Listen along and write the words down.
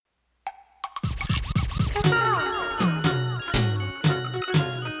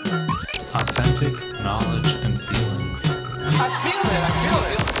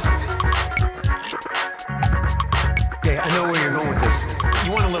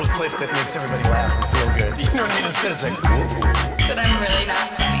little clip that makes everybody laugh and feel good. You know what I mean? Instead it's like, ooh. But I'm really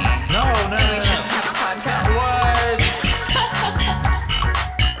not funny. No. And we shouldn't have a podcast. What?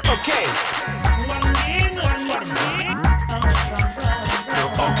 Okay.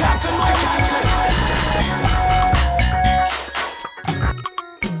 Oh, Captain, my Captain!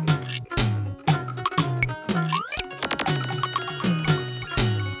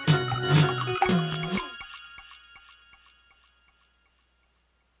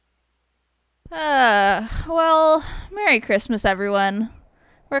 Well, Merry Christmas, everyone.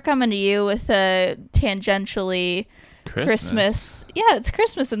 We're coming to you with a tangentially Christmas. Yeah, it's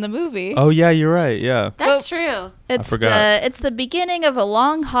Christmas in the movie. Oh, yeah, you're right. Yeah. That's true. It's forgot. it's the beginning of a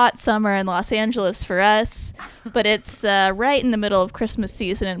long, hot summer in Los Angeles for us, but it's right in the middle of Christmas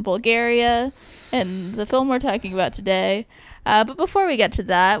season in Bulgaria, and the film we're talking about today. But before we get to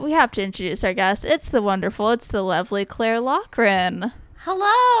that, we have to introduce our guest. It's the wonderful, it's the lovely Claire Loughran.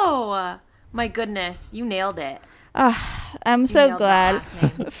 Hello. My goodness, you nailed it. I'm so glad.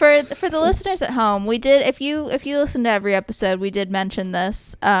 For the listeners at home, we did, if you listen to every episode, we did mention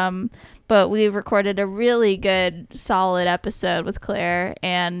this, but we recorded a really good, solid episode with Claire,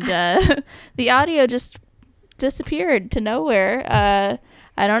 and the audio just disappeared to nowhere.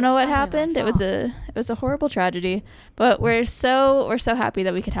 I don't know what happened. It was a horrible tragedy, but we're so happy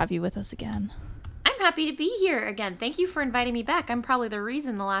that we could have you with us again. I'm happy to be here again. Thank you for inviting me back. I'm probably the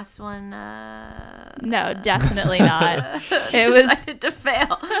reason the last one No, definitely not. It decided to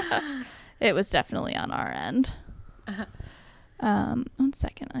fail. It was definitely on our end. 1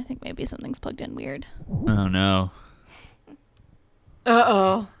 second. I think maybe something's plugged in weird. Oh, no.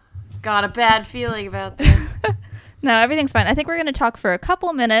 Uh-oh. Got a bad feeling about this. No, everything's fine. I think we're going to talk for a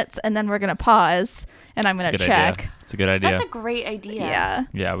couple minutes, and then we're going to pause, and I'm going to check. It's a good idea. That's a great idea. Yeah.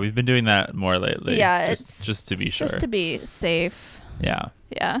 Yeah, we've been doing that more lately. Yeah, just to be sure. Just to be safe. Yeah.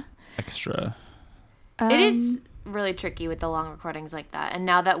 Yeah. Extra. It is really tricky with the long recordings like that. And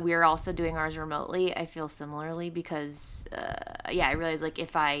now that we're also doing ours remotely, I feel similarly because, I realize, like,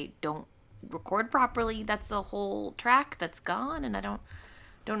 if I don't record properly, that's a whole track that's gone, and I don't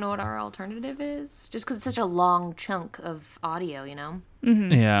know what our alternative is. Just because it's such a long chunk of audio, you know?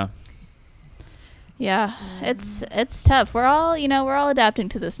 Mm-hmm. Yeah. Yeah, it's tough. We're all adapting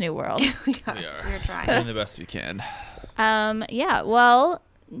to this new world. We are. We're trying. Doing the best we can. Yeah, well,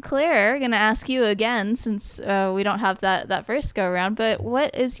 Claire, gonna ask you again since we don't have that first go around, but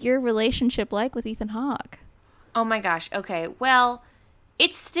what is your relationship like with Ethan Hawke? Oh my gosh. Okay. Well,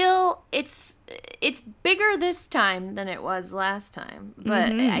 it's bigger this time than it was last time,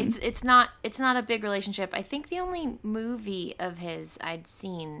 but it's not a big relationship. I think the only movie of his I'd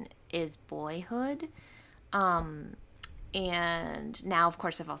seen is Boyhood, and now of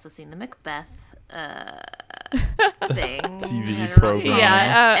course I've also seen the Macbeth thing, TV program.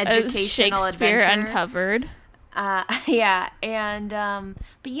 Yeah, educational Shakespeare adventure. Uncovered. Yeah, and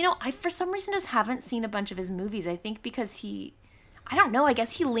but I for some reason just haven't seen a bunch of his movies. I think because I don't know, I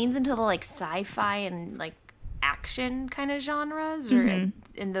guess he leans into the like sci-fi and like action kind of genres, and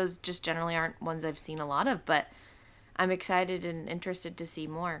those just generally aren't ones I've seen a lot of, but I'm excited and interested to see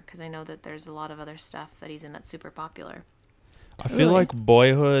more because I know that there's a lot of other stuff that he's in that's super popular. I feel like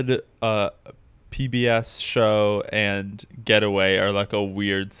Boyhood, PBS show, and Getaway are like a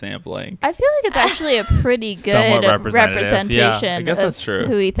weird sampling. I feel like it's actually a pretty good Somewhat representative. Yeah, I representation guess of that's true.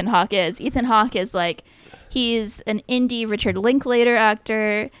 who Ethan Hawke is. Ethan Hawke is like, he's an indie Richard Linklater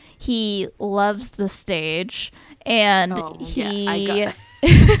actor. He loves the stage, and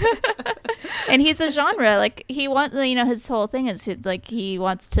and he's a genre, like he wants, his whole thing is like he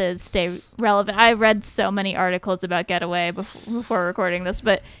wants to stay relevant. I read so many articles about Getaway before recording this,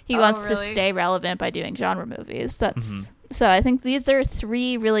 but he wants to stay relevant by doing genre movies. That's so I think these are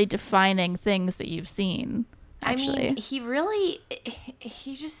three really defining things that you've seen. Actually, I mean,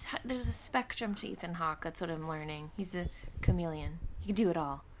 he just there's a spectrum to Ethan Hawke. That's what I'm learning. He's a chameleon. He can do it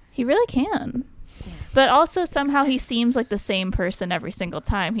all. He really can. Yeah. But also somehow he seems like the same person every single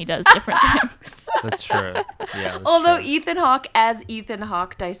time he does different things. That's true. Yeah. Although Ethan Hawke as Ethan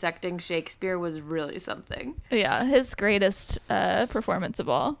Hawke dissecting Shakespeare was really something. Yeah, his greatest performance of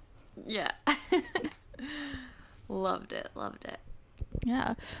all. Yeah. Loved it.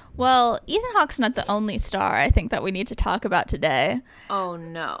 Yeah. Well, Ethan Hawke's not the only star I think that we need to talk about today. Oh,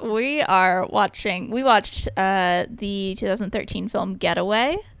 no. We watched the 2013 film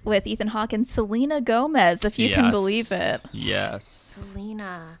Getaway with Ethan Hawke and Selena Gomez, if you can believe it. Yes.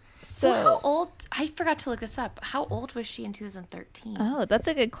 Selena. So how old, I forgot to look this up. How old was she in 2013? Oh, that's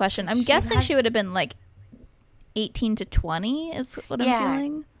a good question. I'm guessing she would have been like 18 to 20 is what I'm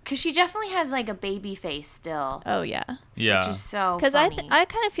feeling. Because she definitely has like a baby face still, Oh yeah. Yeah. which is so Because funny. I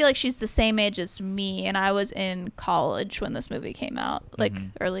kind of feel like she's the same age as me, and I was in college when this movie came out, like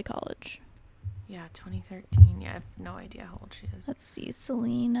early college. Yeah, 2013. Yeah, I have no idea how old she is. Let's see,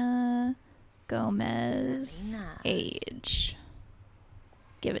 Selena Gomez Selena. age.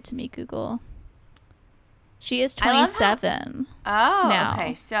 Give it to me, Google. She is I love how- 27. Oh, Now.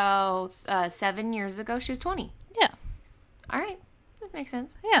 okay. So 7 years ago, she was 20. Yeah, All right. That makes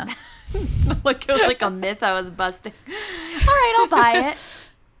sense. yeah. It's not like it was like a myth I was busting. All right, I'll buy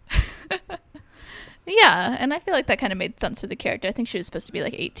it. Yeah, and I feel like that kind of made sense for the character. I think she was supposed to be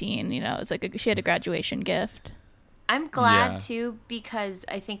like 18, it was like she had a graduation gift. I'm glad Yeah. too, because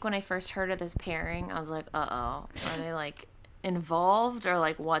I think when I first heard of this pairing, I was like, are they like involved or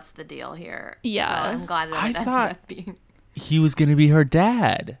like what's the deal here? Yeah. So I'm glad that I it ended thought- up being. He was gonna be her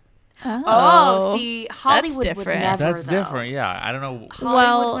dad. Oh, see, Hollywood would different. never. That's though. different. Yeah, I don't know. Hollywood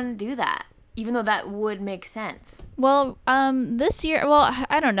Well- wouldn't do that, even though that would make sense. Well, this year,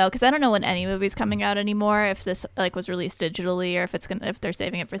 I don't know, because I don't know when any movie's coming out anymore, if this like was released digitally or if they're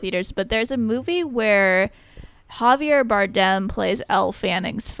saving it for theaters. But there's a movie where Javier Bardem plays Elle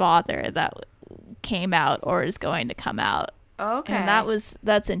Fanning's father that came out or is going to come out. Okay, And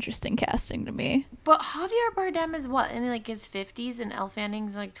that's interesting casting to me. But Javier Bardem is what, in like his 50s, and Elle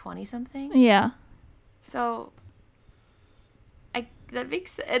Fanning's like 20 something. Yeah, So, that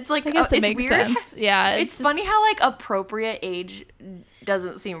makes it's like I guess it it's makes weird. sense. Yeah, It's just- funny how like appropriate age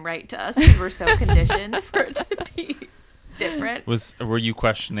doesn't seem right to us because we're so conditioned for it to be different. Were you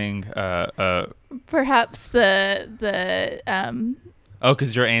questioning? perhaps the Oh,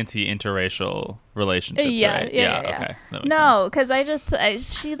 because you're anti-interracial relationships, yeah, right? yeah. Okay. That makes No,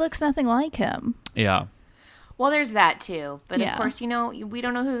 because she looks nothing like him. sense. Yeah. Well, there's that too, but Yeah. of course, we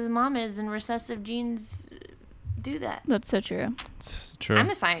don't know who the mom is, and recessive genes do that. That's so true. It's true. I'm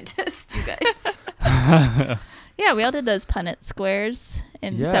a scientist, you guys. Yeah, we all did those Punnett squares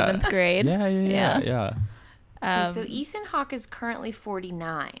in Yeah. 7th grade. Yeah. Okay, so Ethan Hawke is currently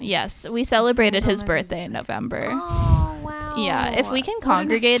 49. Yes, we celebrated his Selena Gomez is birthday in November. Oh wow! Yeah, if we can What an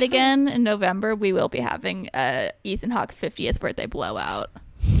congregate extra- again in November, we will be having a Ethan Hawke 50th birthday blowout.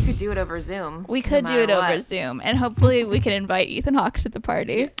 we could do it over Zoom. We no could do matter it over what. Zoom, and hopefully we can invite Ethan Hawke to the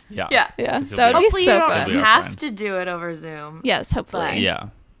party. Yeah. Yeah. Yeah, 'Cause he'll that would be Hopefully, so you don't fun. He'll be our have friend. to do it over Zoom. Yes, hopefully. Yeah.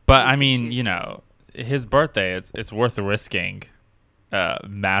 But I can mean, choose his birthday, it's worth risking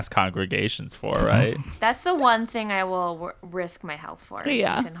mass congregations for, right? That's the one thing I will risk my health for. Is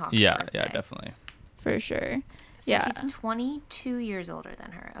Yeah. Ethan Hawke's Yeah, birthday. definitely. For sure. So Yeah. he's 22 years older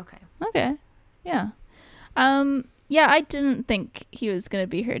than her. Okay. Okay. Yeah. Yeah, I didn't think he was gonna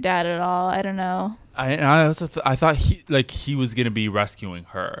be her dad at all. I don't know. I also I thought he was gonna be rescuing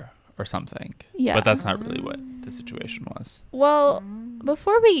her or something. Yeah. But that's not really what the situation was. Well,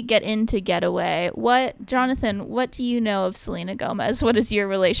 before we get into Getaway, Jonathan, what do you know of Selena Gomez? What is your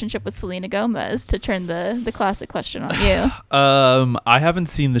relationship with Selena Gomez, to turn the classic question on you? I haven't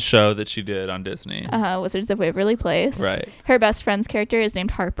seen the show that she did on Disney. Wizards of Waverly Place. Right. Her best friend's character is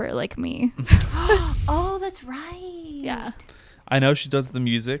named Harper, like me. Oh, that's right. Yeah. I know she does the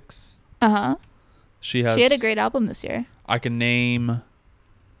musics. Uh-huh. She has. She had a great album this year. I can name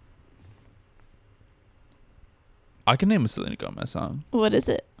a Selena Gomez song. What is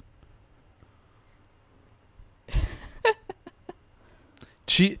it?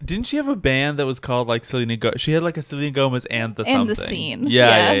 Didn't she have a band that was called like Selena She had like a Selena Gomez and the And the something. Scene.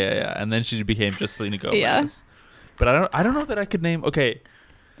 Yeah. Yeah. And then she became just Selena Gomez. Yeah. But I don't know that I could name. Okay.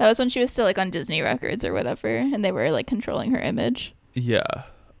 That was when she was still like on Disney Records or whatever, and they were like controlling her image. Yeah.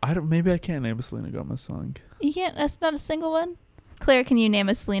 Maybe I can't name a Selena Gomez song. You can't. That's not a single one. Claire, can you name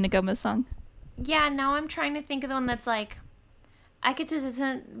a Selena Gomez song? Yeah, now I'm trying to think of the one that's like, I could do this,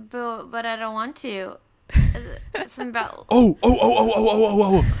 but I don't want to. Something about. Oh,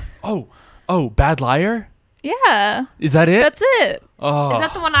 Bad Liar? Yeah, Is that it? that's it. Oh. Is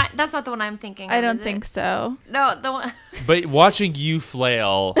that the one? That's not the one I'm thinking. I of, don't is think it? so. No, the one. But watching you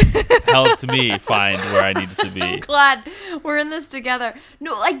flail helped me find where I needed to I'm be. glad we're in this together.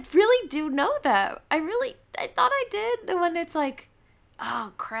 No, I really do know that. I thought I did. The one that's like,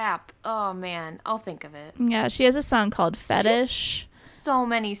 oh crap. Oh man, I'll think of it. Yeah, she has a song called Fetish. So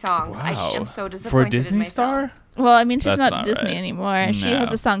many songs. I Wow. am so For disappointed a Disney in myself. star? Well, I mean, she's That's not not Disney right. anymore. She No.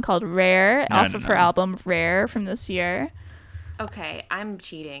 has a song called Rare off No, of her no. album Rare from this year. Okay, I'm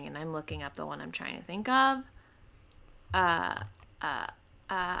cheating and I'm looking up the one I'm trying to think of.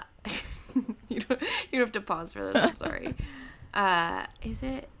 You don't have to pause for this. I'm sorry. Is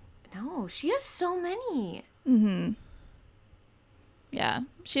it? No, she has so many. Yeah,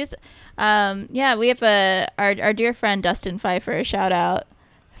 she's. Yeah, we have our dear friend Dustin Pfeiffer. Shout out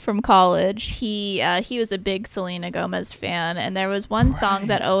from college, he was a big Selena Gomez fan, and there was one song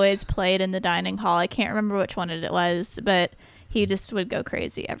that always played in the dining hall. I can't remember which one it was, but he just would go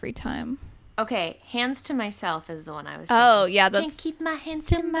crazy every time. Okay, Hands to Myself is the one I was thinking. Oh, yeah, that's... Can't keep my hands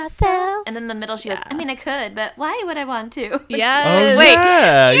to myself. And then in the middle she goes, I mean, I could, but why would I want to? Which- Yes. Oh, Wait,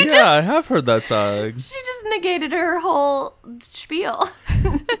 yeah. you Yeah, just- I have heard that song. She just negated her whole spiel.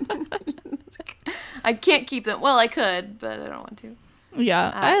 I can't keep them. Well, I could, but I don't want to.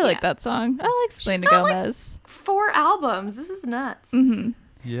 Yeah, I like yeah. that song. I like Selena got, like, Gomez. 4 albums. This is nuts. Yeah.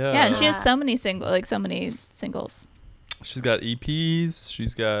 Yeah, and she has so many singles. She's got EPs.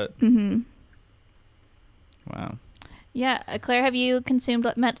 She's got... Wow. Yeah, Claire, have you consumed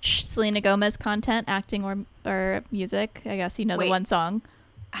much Selena Gomez content, acting or music? I guess you know the Wait. one song.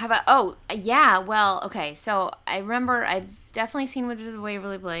 How about, oh, yeah, well, okay, so I remember I've definitely seen Wizards of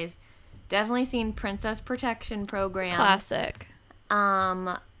Waverly Place, definitely seen Princess Protection Program. Classic.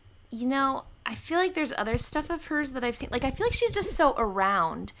 You know, I feel like there's other stuff of hers that I've seen. Like, I feel like she's just so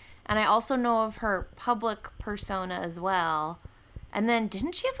around, and I also know of her public persona as well. And then,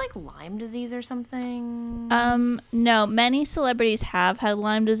 didn't she have, like, Lyme disease or something? No, many celebrities have had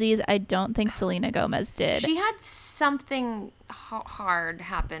Lyme disease. I don't think Selena Gomez did. She had something hard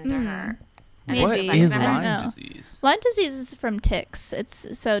happen to her. Maybe. What Maybe. is I don't Lyme know. disease? Lyme disease is from ticks.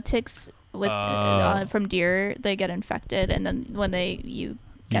 It's so ticks with from deer, they get infected, and then when you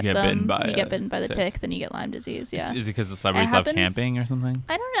get get them, bitten by you a get bitten by the tick. tick, then you get Lyme disease. Yeah. Is it because the celebrities love camping or something?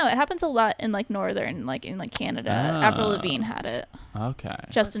 I don't know. It happens a lot in like northern, like in like Canada. Avril Lavigne had it. Okay.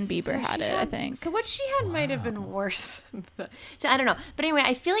 Justin Bieber So had she it, I think. So what she had might have been worse. So I don't know. But anyway,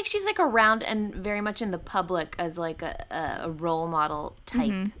 I feel like she's like around and very much in the public as like a role model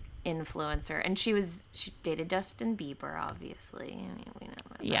type influencer. And she dated Justin Bieber, obviously. I mean, we know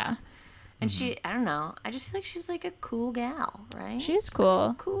about that. Yeah. And I don't know. I just feel like she's like a cool gal, right? She's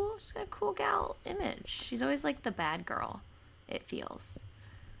cool. She's got a cool gal image. She's always like the bad girl, it feels.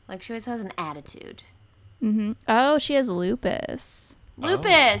 Like she always has an attitude. Oh, she has lupus.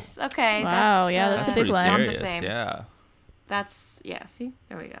 Lupus. Okay. Wow, yeah, that's a big pretty one. Not serious. the same. Yeah. See?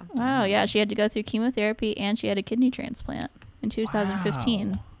 There we go. Wow, yeah, she had to go through chemotherapy and she had a kidney transplant in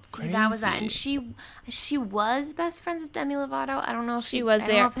 2015. See, that was that. And she was best friends with Demi Lovato. I don't know if She was I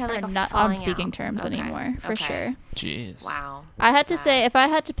don't there, know if they had, like, a not on falling speaking out. terms Okay. anymore, for Okay. sure. Jeez. Wow. I had to Sad. say, if I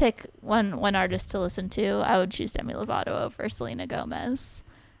had to pick one artist to listen to, I would choose Demi Lovato over Selena Gomez.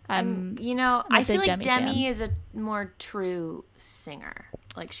 I'm You know, I'm a I feel big like Demi Demi fan. is a more true singer.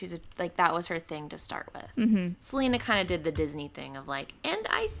 Like that was her thing to start with. Mm-hmm. Selena kind of did the Disney thing of like, and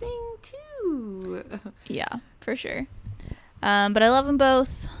I sing too. yeah, for sure. But I love them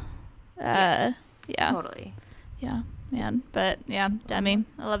both. Yes. Yeah, Totally. yeah, man. But yeah, Demi,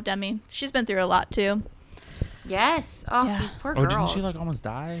 I love Demi. She's been through a lot too. Yes. Oh, Yeah. these poor Oh, girls. didn't she like almost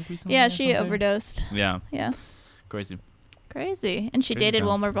die recently? Yeah, or she something? overdosed. Yeah. Yeah, Crazy. crazy. And she Crazy dated times.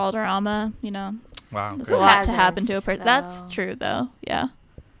 Wilmer Valderrama. You know, Wow. there's Great. a lot to hasn't, happen to a person. That's though? true, though. Yeah,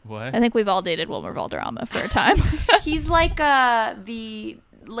 What? I think we've all dated Wilmer Valderrama for a time. He's like the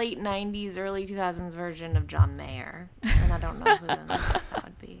late 90s, early 2000s version of John Mayer. And I don't know who that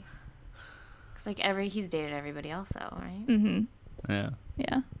would be. Because like he's dated everybody else though, right? Mm-hmm. Yeah.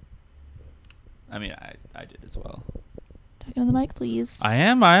 Yeah. I mean, I did as well. Talking to the mic, please. I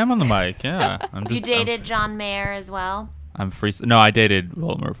am on the mic. Yeah. I'm You just, dated John Mayer as well? I'm free. No, I dated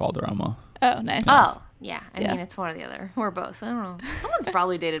Wilmer Valderrama. Oh, nice. Oh, yeah. I Yeah. mean, it's one or the other. Or both. I don't know. Someone's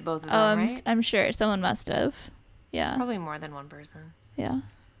probably dated both of them, I'm, right? I'm sure someone must have. Yeah. Probably more than one person. Yeah.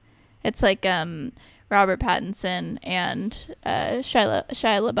 It's like Robert Pattinson and Shia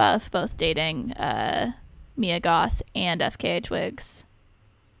LaBeouf both dating Mia Goth and FKA Twigs.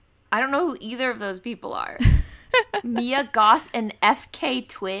 I don't know who either of those people are. Mia Goth and FK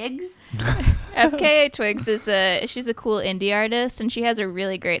Twigs? FKA Twigs she's a cool indie artist, and she has a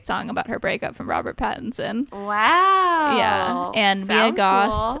really great song about her breakup from Robert Pattinson. Wow. Yeah, and Mia Sounds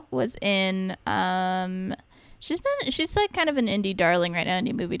Goth cool. was in she's like kind of an indie darling right now,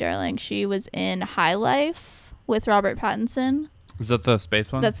 indie movie darling. She was in High Life with Robert Pattinson. Is that the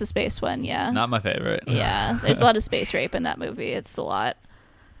space one? That's the space one, yeah. Not my favorite. Yeah, there's a lot of space rape in that movie. It's a lot.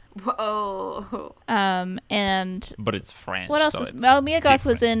 Whoa. And But it's French. what else so is? it's Oh, Mia Goth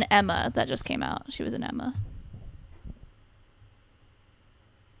was different. in Emma that just came out. She was in Emma.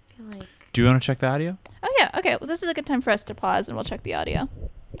 I feel like Do you want to check the audio? Oh yeah, okay. Well, this is a good time for us to pause and we'll check the audio.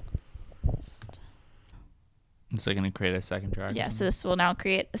 Is it going to create a second track? Yeah, so this will now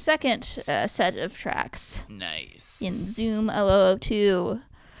create a second set of tracks Nice. in Zoom 0002.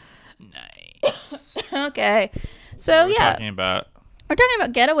 Nice. Okay, so We're yeah, talking about we're talking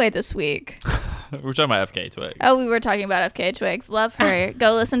about Getaway this week. We're talking about FK Twigs. Oh, we were talking about FKA Twigs. Love her.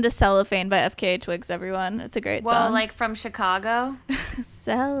 Go listen to Cellophane by FKA Twigs, everyone. It's a great Well, song. like from Chicago.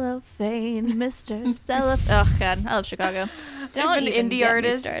 Cellophane, Mr. Cellophane. Oh, God. I love Chicago. Don't If an even indie get me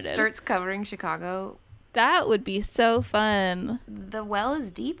artist started. starts covering Chicago, That would be so fun. the well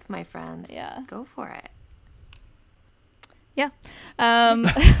is deep, my friends. Yeah. Go for it. Yeah.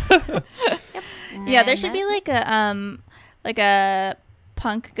 Yeah, there should be like a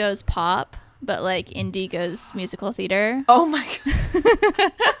punk goes pop, but like indie goes musical theater. Oh my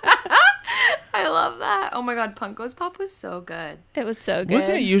god. I love that. Oh my god, Punk Goes Pop was so good. It was so good.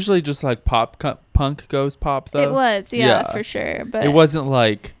 Wasn't it usually just like punk goes pop though? It was, yeah, for sure. But it wasn't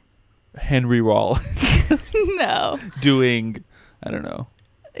like Henry Rollins no. doing, I don't know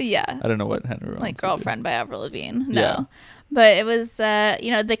Yeah. what Henry Rollins Like would do. Girlfriend by Avril Lavigne. No. Yeah. But it was,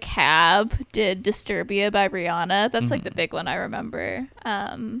 The Cab did Disturbia by Rihanna. That's like the big one I remember.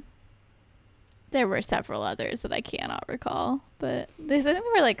 There were several others that I cannot recall. But I think there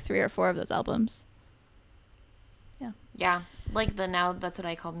were like 3 or 4 of those albums. Yeah. Like the Now That's What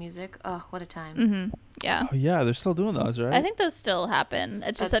I Call Music. Oh, what a time. Mm-hmm. Yeah. Oh yeah, they're still doing those, right? I think those still happen.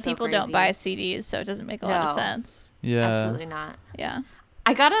 It's just That's that so people don't buy crazy. CDs, so it doesn't make a lot of No. sense. yeah. Absolutely not. Yeah.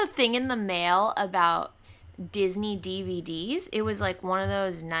 I got a thing in the mail about Disney DVDs. It was like one of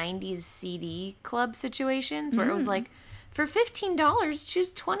those 90s CD club situations where it was like, for $15,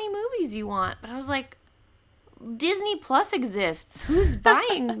 choose 20 movies you want. But I was like, Disney Plus exists. Who's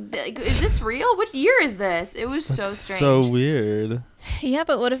buying? Is this real? What year is this? It was so That's strange. so weird. Yeah,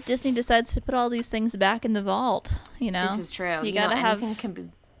 but what if Disney decides to put all these things back in the vault? You know? This is true. You gotta have anything can be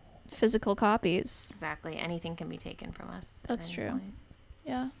physical copies. exactly anything can be taken from us. at That's any true. point.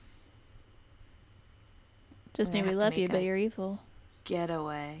 Yeah. Disney, gonna we have to love you, make but a- you're evil.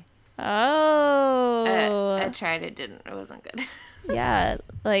 Getaway. Oh. I tried. It didn't. It wasn't good. Yeah,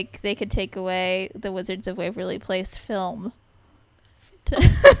 like they could take away the Wizards of Waverly Place film.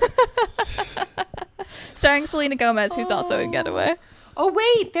 Starring Selena Gomez, who's also in Getaway. Oh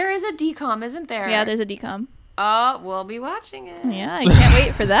wait, there is a decom, isn't there? Yeah, there's a decom. Oh, we'll be watching it. Yeah, I can't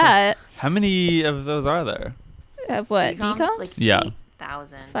wait for that. How many of those are there? Of what? Decoms? Like Yeah.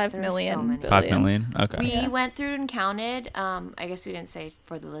 8,000. 5 There's million. So many. 5 million. Okay. We Yeah. went through and counted. I guess we didn't say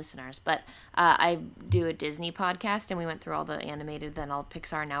for the listeners, but I do a Disney podcast, and we went through all the animated, then all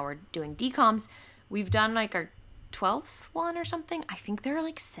Pixar. Now we're doing decoms. We've done like our 12th one or something. I think there are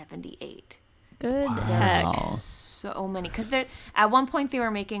like 78. Good heck. Wow. So many, because they're at one point they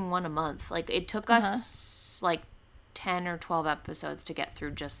were making one a month. Like it took us like 10 or 12 episodes to get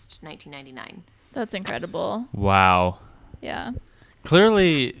through just 1999. That's incredible. Wow. Yeah.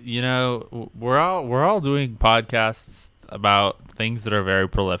 Clearly, you know, we're all doing podcasts about things that are very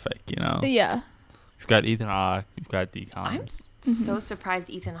prolific. You know, Yeah. you've got Ethan Hawke, you've got I'm DComs. so surprised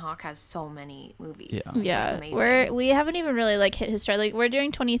Ethan Hawke has so many movies. Yeah. It's Yeah, amazing. we haven't even really like hit his stride. Like we're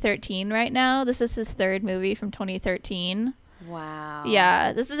doing 2013 right now. This is his 3rd movie from 2013. Wow.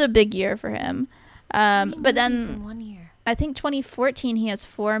 Yeah, this is a big year for him. But in then 1 year. I think 2014 he has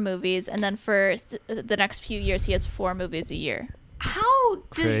 4 movies, and then for the next few years he has 4 movies a year. How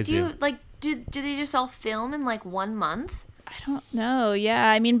did Crazy. you like? Did they just all film in like 1 month? I don't know. Yeah,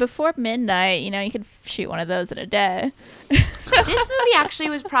 I mean before midnight, you know, you could shoot one of those in a day. This movie actually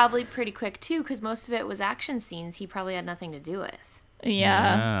was probably pretty quick too, because most of it was action scenes he probably had nothing to do with.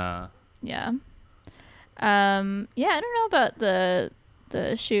 Yeah. Yeah. Yeah, I don't know about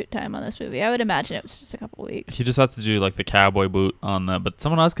the shoot time on this movie. I would imagine it was just a couple weeks. He just had to do like the cowboy boot on the, but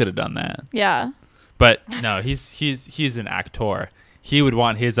someone else could have done that. Yeah. But no, he's an actor. He would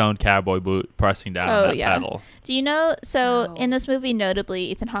want his own cowboy boot pressing down Oh, that yeah. pedal. Do you know, so Oh. in this movie, notably,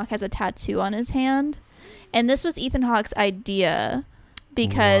 Ethan Hawke has a tattoo on his hand. And this was Ethan Hawke's idea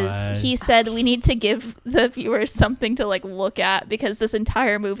because What? he said we need to give the viewers something to like look at because this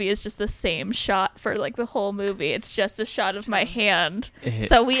entire movie is just the same shot for like the whole movie. It's just a shot of my hand. It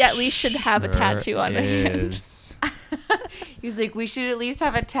So we at least should have a tattoo on my hand. is. He was like, we should at least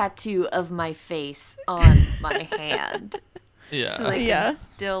have a tattoo of my face on my hand. So Yeah. they Yeah. can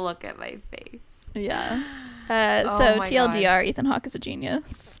still look at my face. Yeah. Oh So my TLDR, Ethan Hawke is a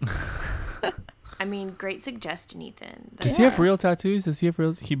genius. I mean, great suggestion, Ethan. Does he have real tattoos? Does he have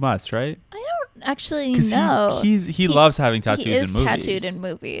real? He must, right? I don't actually Because know. he loves having tattoos he is in movies. tattooed in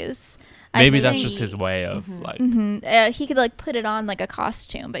movies. Maybe I that's think just his way of like. he could like put it on like a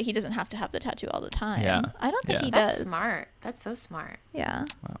costume, but he doesn't have to have the tattoo all the time. Yeah. I don't think Yeah. he That's does. smart. That's so smart. Yeah.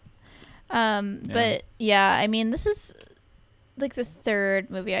 Wow. But yeah, I mean, this is like the 3rd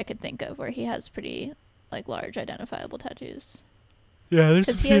movie I could think of where he has pretty like large identifiable tattoos. Yeah, there's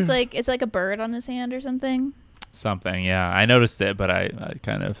Because he has like it's like a bird on his hand or something. something. Yeah, I noticed it, but I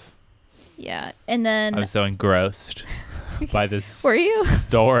kind of Yeah. And then I was so engrossed by this Were you?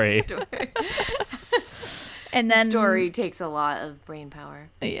 story. and then Story takes a lot of brain power.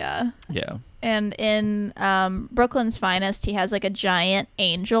 Yeah. Yeah. And in Brooklyn's Finest, he has like a giant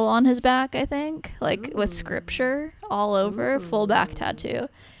angel on his back, I think, like with scripture all over, full back tattoo.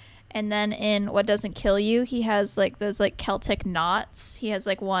 And then in What Doesn't Kill You, he has like those like Celtic knots. He has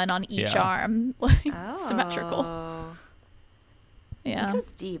like one on each arm, like symmetrical. Yeah. It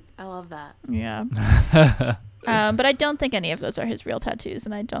goes deep. I love that. Yeah. But I don't think any of those are his real tattoos,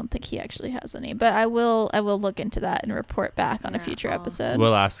 and I don't think he actually has any. But I will look into that and report back on a future episode.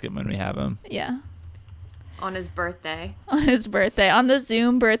 We'll ask him when we have him. Yeah. On his birthday. On his birthday. On the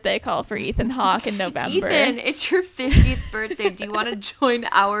Zoom birthday call for Ethan Hawke in November. Ethan, it's your 50th birthday. Do you want to join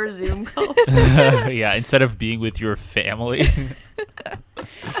our Zoom call? Yeah, instead of being with your family.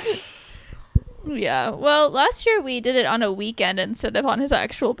 Yeah. Well, last year we did it on a weekend instead of on his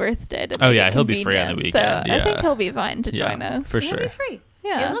actual birthday. To Oh, make yeah, it he'll be free on the convenient. weekend, So I think yeah. he'll be fine to Yeah, join us. for He'll sure. be free.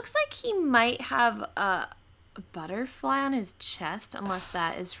 Yeah. It looks like he might have a butterfly on his chest, unless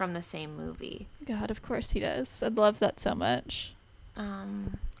that is from the same movie. God, of course he does. I'd love that so much. I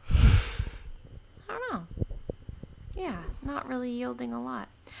don't know. Yeah, not really yielding a lot.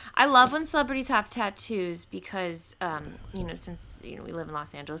 I love when celebrities have tattoos because, since we live in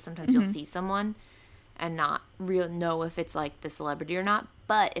Los Angeles, sometimes you'll see someone and not real know if it's like the celebrity or not.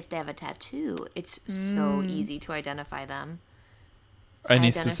 But if they have a tattoo, it's so easy to identify them.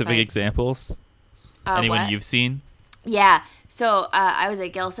 Any specific examples? Anyone you've seen? Yeah. So I was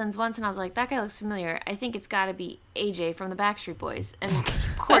at Gelson's once, and I was like, that guy looks familiar. I think it's got to be AJ from the Backstreet Boys. And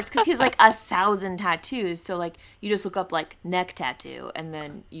of course, because he has like 1,000 tattoos. So like you just look up like neck tattoo, and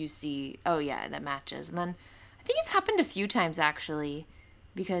then you see, oh yeah, that matches. And then I think it's happened a few times actually,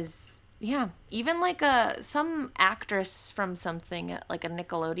 because yeah, even like some actress from something like a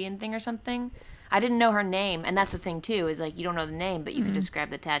Nickelodeon thing or something. I didn't know her name, and that's the thing too, is like you don't know the name, but you can describe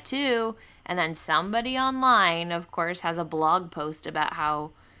the tattoo, and then somebody online, of course, has a blog post about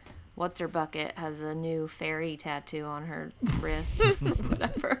how what's her bucket has a new fairy tattoo on her wrist, or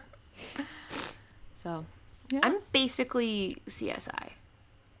whatever. So, Yeah. I'm basically CSI.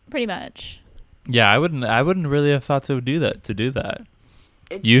 Pretty much. Yeah, I wouldn't really have thought to do that.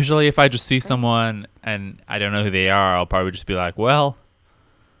 It's, Usually, if I just see someone and I don't know who they are, I'll probably just be like, well,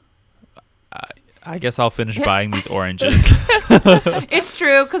 I guess I'll finish buying these oranges. it's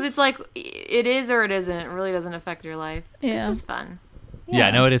true, because it's like it is or it isn't. It really doesn't affect your life. Yeah. It's just fun.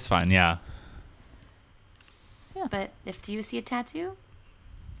 Yeah, no, it is fun. Yeah. But if you see a tattoo,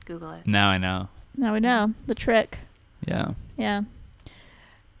 Google it. Now I know. Now we know the trick. Yeah. Yeah.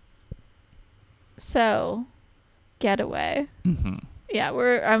 So, Getaway. Hmm. Yeah,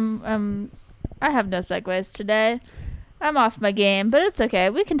 I have no segues today. I'm off my game, but it's okay.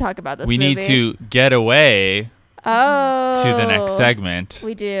 We can talk about this We movie. need to get away to to the next segment.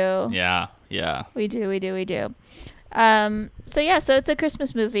 We do. Yeah. Yeah. We do. So it's a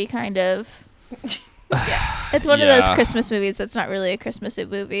Christmas movie, kind of. It's one of those Yeah. Christmas movies that's not really a Christmas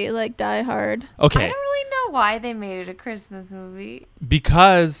movie, like Die Hard. I Okay. don't really know why they made it a Christmas movie.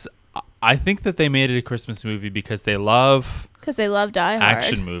 Because I think that they made it a Christmas movie because they love Because they love Die Hard.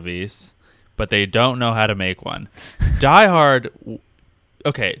 action movies, but they don't know how to make one. Die Hard.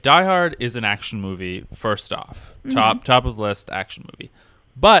 Okay, Die Hard is an action movie. First off, top of the list action movie,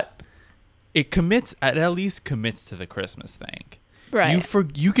 but it at least commits to the Christmas thing. Right.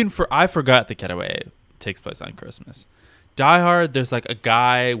 I forgot that Getaway takes place on Christmas. Die Hard, there's like a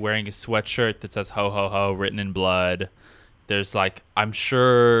guy wearing a sweatshirt that says "Ho Ho Ho" written in blood. There's like, I'm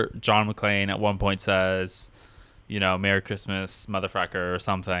sure John McClane at one point says, "Merry Christmas, motherfucker," or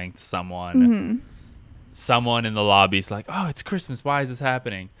something to someone. Someone in the lobby's like, "Oh, it's Christmas. Why is this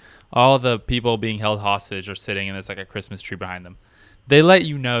happening?" All the people being held hostage are sitting, and there's like a Christmas tree behind them. They let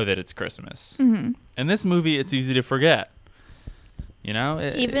you know that it's Christmas. In this movie, it's easy to forget.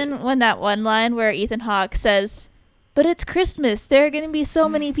 Even when that one line where Ethan Hawke says, "But it's Christmas. There are going to be so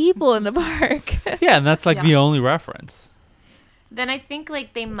many people in the park." Yeah, and that's like Yeah. the only reference. Then I think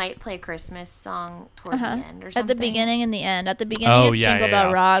like they might play a Christmas song toward the end or something. At the beginning and the end. At the beginning, it's Jingle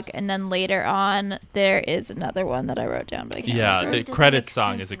Bell Rock, and then later on, there is another one that I wrote down, but I can't Yeah, remember. really the doesn't credits make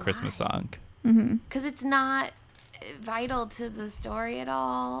song sense is a Christmas why. song. Because it's not vital to the story at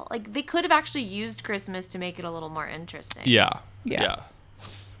all. Like they could have actually used Christmas to make it a little more interesting. Yeah.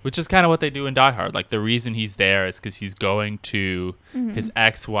 Which is kind of what they do in Die Hard. Like, the reason he's there is because he's going to his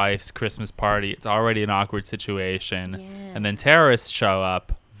ex-wife's Christmas party. It's already an awkward situation. Yeah. And then terrorists show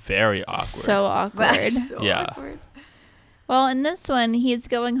up. Very awkward. So awkward. That's so Yeah. awkward. Well, in this one, he's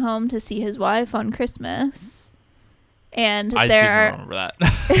going home to see his wife on Christmas. And I there didn't are remember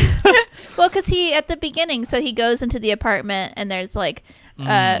that. well, because he at the beginning, so he goes into the apartment and there's like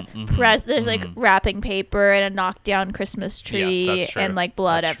there's like wrapping paper and a knocked down Christmas tree that's true. and like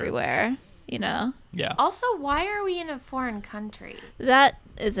blood That's true. everywhere. You know, Yeah. Also, why are we in a foreign country? that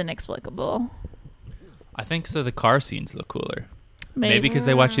is inexplicable. I think so. The car scenes look cooler. Maybe because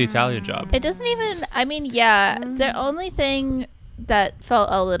they watched the Italian Job. It doesn't even. I mean, yeah. The only thing that felt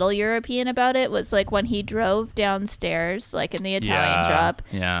a little European about it was like when he drove downstairs, like in the Italian Job,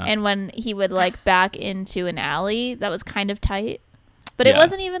 Yeah. and when he would like back into an alley, that was kind of tight. But it Yeah.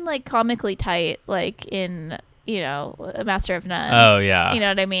 wasn't even like comically tight, like in A Master of None. Oh yeah. You know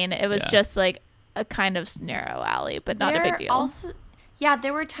what I mean? It was Yeah. just like a kind of narrow alley, but not a big deal. Also, yeah,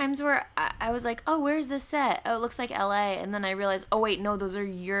 there were times where I was like, oh, where's the set? Oh, it looks like LA. And then I realized, oh, wait, no, those are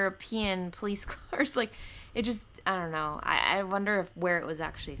European police cars. Like, it just, I don't know. I wonder if where it was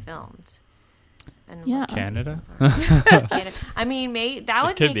actually filmed. And Yeah. what the Canada? reasons were. Canada. I mean, that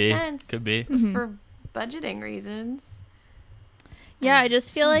would could make be. sense. Could be. For budgeting reasons. Yeah, I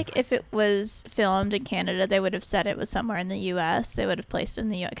just feel like if it was filmed in Canada, they would have said it was somewhere in the U.S. They would have placed it in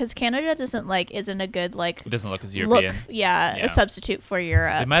the U.S. Because Canada isn't a good like It doesn't look as European. Yeah, Yeah. a substitute for They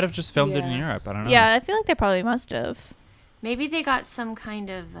Europe. might have just filmed it in Yeah. Europe. I don't know. Yeah, I feel like they probably must have. Maybe they got some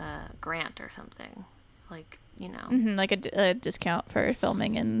kind of grant or something. Like, Like a discount for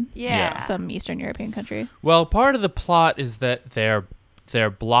filming in Yeah. some Eastern European country. Well, part of the plot is that they're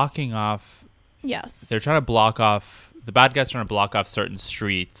blocking off. Yes. They're trying to block off. The bad guys trying to block off certain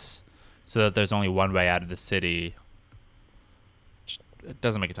streets so that there's only one way out of the city. It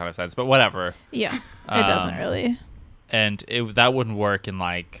doesn't make a ton of sense, but whatever. Yeah, it doesn't Um, really. And that wouldn't work in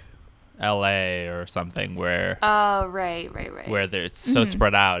like L.A. or something where Oh, right. it's so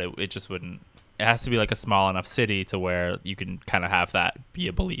spread out. It just wouldn't. It has to be like a small enough city to where you can kind of have that be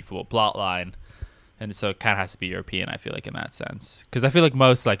a believable plot line. And so it kind of has to be European, I feel like, in that sense. Because I feel like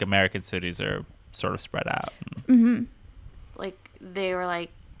most like American cities are sort of spread out. Like, they were like,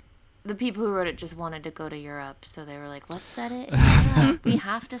 the people who wrote it just wanted to go to Europe, so they were like, let's set it in Europe. We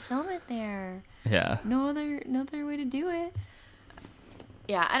have to film it there. Yeah. No other way to do it.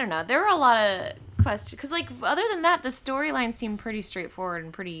 Yeah, I don't know. There were a lot of questions. Because, like, other than that, the storyline seemed pretty straightforward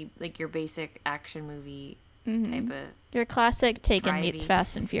and pretty, like, your basic action movie type of... Your classic Taken Drivey. meets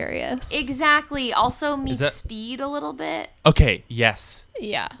Fast and Furious. Exactly. Also meets that- Speed a little bit. Okay. Yes.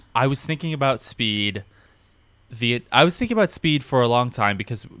 Yeah. I was thinking about Speed. I was thinking about Speed for a long time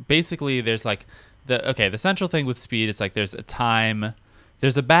because basically there's like the central thing with Speed is like there's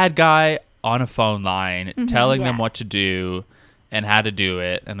a bad guy on a phone line telling them Yeah. what to do and how to do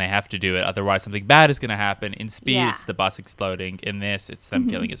it, and they have to do it, otherwise something bad is going to happen. In Speed, Yeah. it's the bus exploding. In this, it's them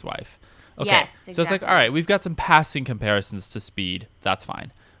killing his wife. Okay, Yes, so it's like, exactly. all right, we've got some passing comparisons to Speed. That's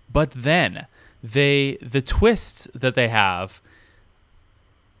fine. But then the twist that they have,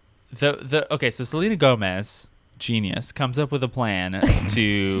 okay, so Selena Gomez, genius, comes up with a plan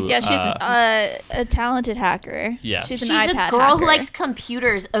to Yeah, she's a talented hacker. Yes. She's an She's iPad a girl hacker. who likes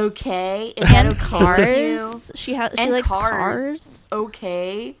computers, okay? Is that and okay with you? cars. She And likes cars. cars.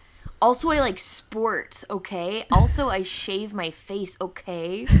 Okay. Also, I like sports, okay? Also, I shave my face,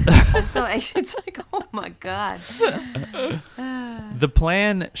 okay? Also, it's like, oh my God. the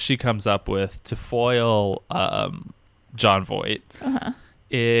plan she comes up with to foil John Voight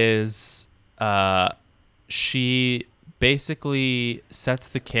is she basically sets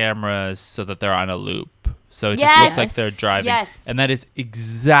the cameras so that they're on a loop. So it just Yes. looks like they're driving. Yes. And that is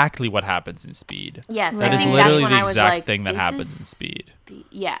exactly what happens in Speed. Yes, That I is think literally that's when the I was exact like, thing that this happens in is Speed.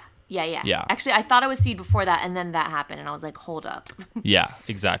 Yeah. Yeah. Actually, I thought it was Speed before that, and then that happened, and I was like, hold up. Yeah,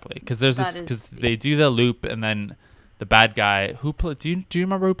 exactly. Because there's That this is because Speed. they do the loop and then the bad guy do you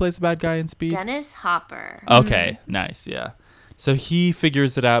remember who plays the bad guy in Speed? Dennis Hopper. Okay, nice, yeah. So he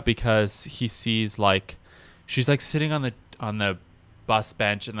figures it out because he sees like she's like sitting on the bus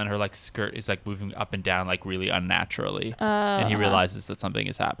bench and then her like skirt is like moving up and down like really unnaturally. And he realizes that something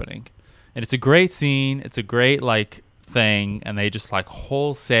is happening. And it's a great scene. It's a great like thing and they just like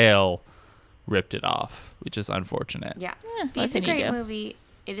wholesale ripped it off, which is unfortunate. Yeah. what Speed's a can you great do? movie.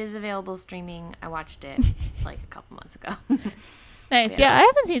 It is available streaming. I watched it like a couple months ago. Nice. Yeah, I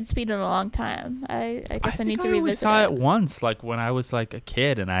haven't seen Speed in a long time. I guess I need to I only revisit saw it. it once, like when I was like a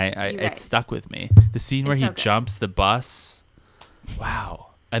kid, and it guys. stuck with me. The scene where It's he so good. jumps the bus. Wow.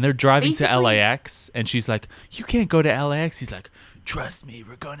 And they're driving to Basically- LAX, and she's like, "You can't go to LAX." He's like, "Trust me,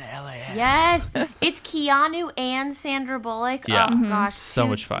 we're going to LAX." Yes, it's Keanu and Sandra Bullock. Yeah. Oh gosh, So two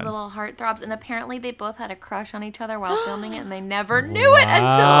much fun. Little heartthrobs, and apparently they both had a crush on each other while filming it, and they never knew it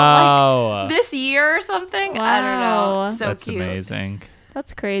until Wow. like this year or something. I don't Wow. know. So That's cute. amazing.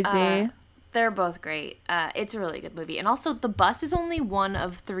 That's crazy. They're both great. It's a really good movie. And also, the bus is only one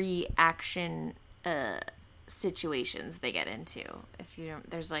of 3 action situations they get into. If you don't,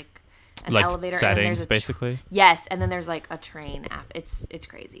 there's like an Like elevator settings, and then there's basically. Yes, and then there's like a train. It's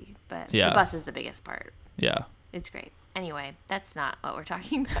crazy, but Yeah. the bus is the biggest part. Yeah. It's great. Anyway, that's not what we're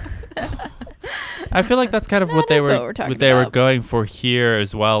talking about. I feel like that's kind of That what they is were what we're talking were about. going for here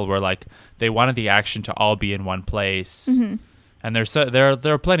as well, where like they wanted the action to all be in one place. Mm-hmm. And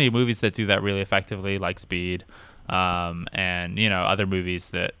there are plenty of movies that do that really effectively, like Speed, and other movies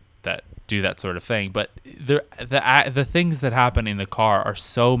that do that sort of thing. But the things that happen in the car are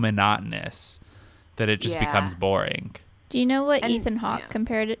so monotonous that it just Yeah. becomes boring. Do you know what And- Ethan Hawke yeah.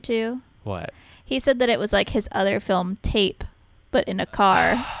 compared it to? What? He said that it was like his other film, Tape, but in a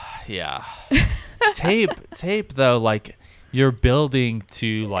car. Yeah. tape though, like you're building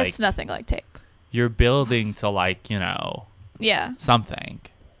to like It's nothing like Tape. you're building to like Yeah. something.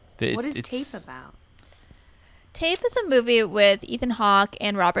 What is It's- Tape about? Tape is a movie with Ethan Hawke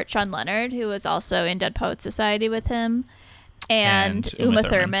and Robert Sean Leonard, who was also in Dead Poets Society with him, and Uma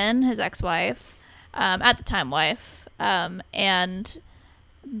Thurman, his ex-wife, at the time wife, and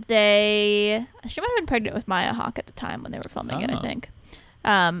she might have been pregnant with Maya Hawke at the time when they were filming it, I Oh. think.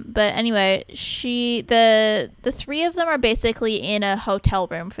 But anyway, the 3 of them are basically in a hotel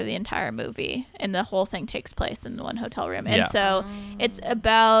room for the entire movie, and the whole thing takes place in one hotel room. Yeah. And so it's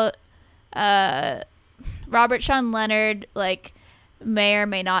about Robert Sean Leonard, like, may or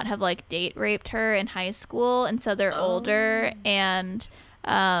may not have like date raped her in high school, and so they're older, and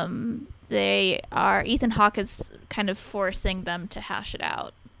Ethan Hawke is kind of forcing them to hash it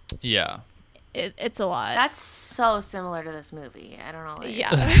out. Yeah. It's a lot. That's so similar to this movie. I don't know. Like, yeah.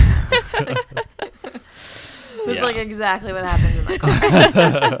 It's Yeah. like exactly what happens in the car.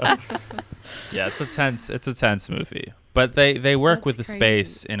 Yeah, it's a tense movie. But they work That's with the crazy.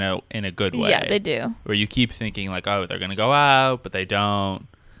 space in a good way. Yeah, they do. Where you keep thinking like, oh, they're gonna go out, but they don't.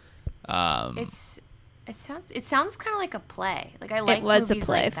 It sounds kind of like a play. Like I like It was a movies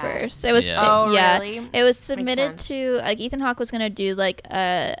play like that. first. It was Yeah. Oh, yeah. really? It was Makes submitted sense. to like Ethan Hawke was gonna do like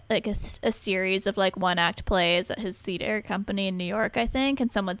a series of like 1-act plays at his theater company in New York, I think,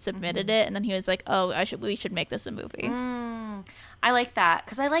 and someone submitted Mm-hmm. it, and then he was like, "Oh, we should make this a movie." I like that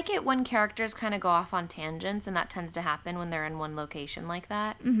because I like it when characters kind of go off on tangents, and that tends to happen when they're in one location like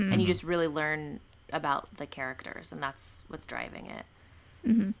that, Mm-hmm. and you just really learn about the characters, and that's what's driving it.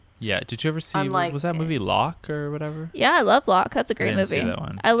 Yeah. Did you ever see Unlike- was that movie Locke or whatever? Yeah, I love Locke. That's a great didn't see movie. that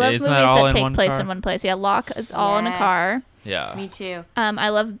one. I love Isn't movies that all that in take one place car? in one place. Yeah, Locke is all in a Yes. car. Yeah. Me too. I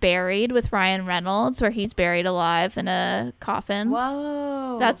love Buried with Ryan Reynolds, where he's buried alive in a coffin.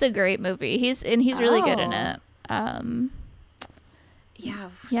 Whoa. That's a great movie. He's really good in Oh. it. yeah.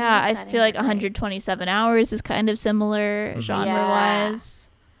 Yeah, I some feel like settings are great. 127 Hours is kind of similar genre-wise.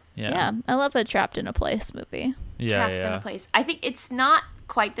 Yeah, I love a Trapped in a Place movie. Yeah. Trapped in a place. I think it's not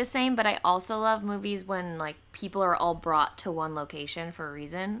quite the same, but I also love movies when like people are all brought to one location for a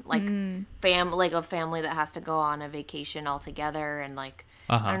reason, like like a family that has to go on a vacation all together, and like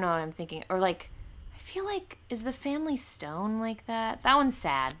Uh-huh. I don't know what I'm thinking, or like I feel like is The Family Stone like that? That one's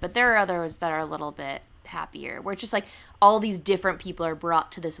sad, but there are others that are a little bit happier, where it's just like all these different people are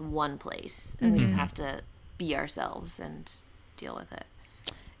brought to this one place, and we just have to be ourselves and deal with it.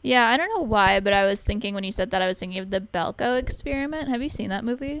 Yeah, I don't know why, but I was thinking when you said that, I was thinking of the Belko Experiment. Have you seen that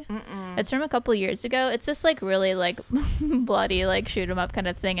movie? It's from a couple years ago. It's this like really like bloody like shoot 'em up kind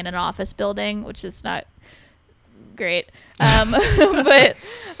of thing in an office building, which is not great. But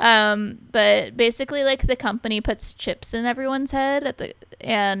basically like the company puts chips in everyone's head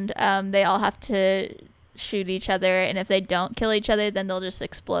and they all have to shoot each other, and if they don't kill each other, then they'll just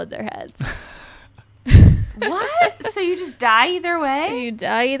explode their heads. What? So you just die either way? You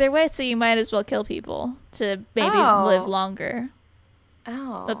die either way, so you might as well kill people to maybe Oh. live longer.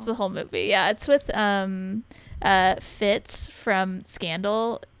 Oh, That's the whole movie. Yeah, it's with Fitz from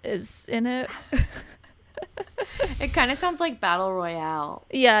Scandal is in it. It kind of sounds like Battle Royale.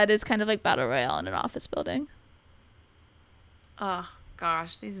 Yeah, it is kind of like Battle Royale in an office building. Oh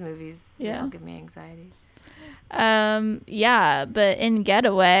gosh, these movies Yeah. give me anxiety. Yeah, but in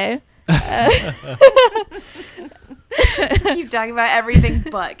Getaway, Keep talking about everything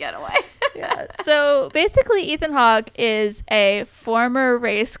but Getaway. yeah. So basically, Ethan Hawke is a former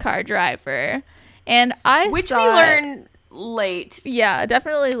race car driver, and Which we thought- learn late. Yeah,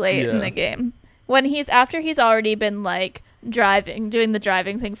 definitely late in Yeah. the game. When after he's already been like doing the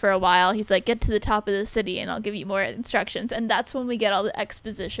driving thing for a while, he's like, get to the top of the city and I'll give you more instructions. And that's when we get all the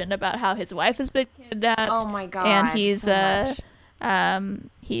exposition about how his wife has been kidnapped. Oh my god. And he's so much.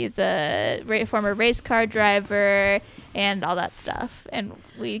 He's a former race car driver and all that stuff. And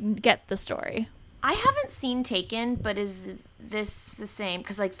we get the story. I haven't seen Taken, but is this the same?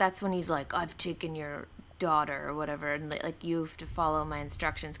 Because, like, that's when he's like, I've taken your daughter or whatever, and, like, you have to follow my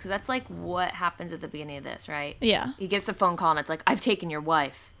instructions. Because that's, like, what happens at the beginning of this, right? Yeah. He gets a phone call, and it's like, I've taken your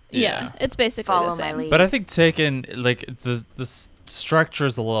wife. Yeah. It's basically Follow the same. my lead. But I think Taken, like, the structure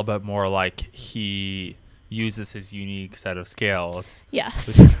is a little bit more like he uses his unique set of skills, Yes.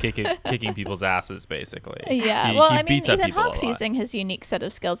 which is kicking people's asses, basically. Yeah. He I mean, beats up Ethan people a Hawke's lot, using his unique set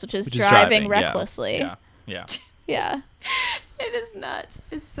of skills, which is which is driving yeah. recklessly. Yeah. Yeah. It is nuts.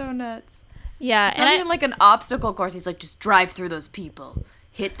 It's so nuts. Yeah. It's And not even like an obstacle course. He's like, just drive through those people.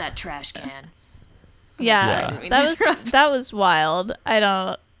 Hit that trash can. yeah, Yeah. I didn't mean to interrupt. that was wild.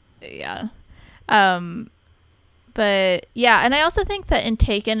 Yeah. But yeah, and I also think that in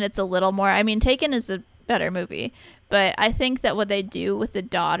Taken it's a little more, I mean, Taken is a better movie, but I think that what they do with the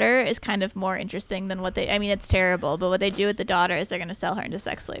daughter is kind of more interesting than I mean, it's terrible, but what they do with the daughter is they're going to sell her into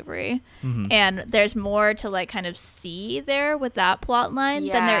sex slavery. And there's more to, like, kind of see there with that plot line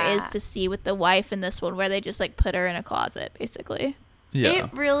than there is Yeah. to see with the wife in this one, where they just, like, put her in a closet, basically. Yeah.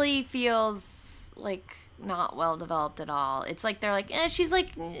 It really feels like not well developed at all. It's like they're like, she's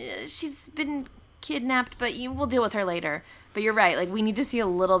been kidnapped, but we'll deal with her later. But you're right. Like, we need to see a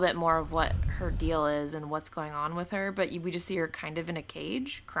little bit more of what her deal is and what's going on with her. But we just see her kind of in a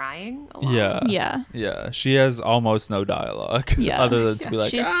cage, crying a lot. Yeah. Yeah. Yeah. She has almost no dialogue Yeah. other than to be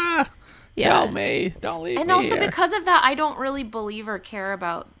like, She's- yeah. Yeah. Help me. Don't leave And me also here. because of that, I don't really believe or care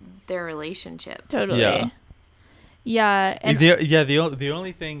about their relationship. Totally. Yeah. Yeah. And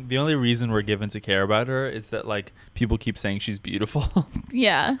the only reason we're given to care about her is that, like, people keep saying she's beautiful.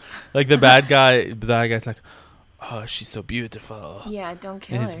 yeah. Like, the bad guy's like, oh, she's so beautiful. Yeah, don't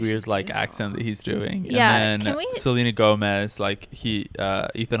kill In her. his weird, She's like, beautiful. accent that he's doing. Yeah, And then can we- Selena Gomez, like,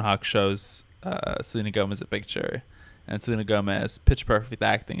 Ethan Hawke shows Selena Gomez a picture, and Selena Gomez, pitch perfect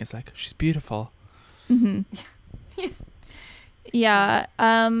acting, is like, she's beautiful. Yeah.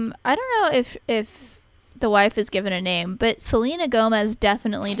 I don't know if the wife is given a name, but Selena Gomez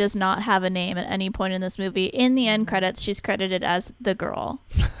definitely does not have a name at any point in this movie. In the end credits, she's credited as the girl.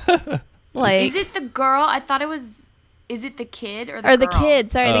 Like, Is it the girl? I thought it was. Is it the kid or the or girl? the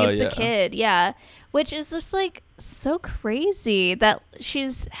kid? Sorry, I think Oh, it's yeah. the kid. Yeah, which is just, like, so crazy that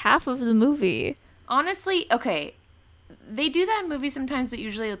she's half of the movie. Honestly, okay. They do that in movies sometimes, but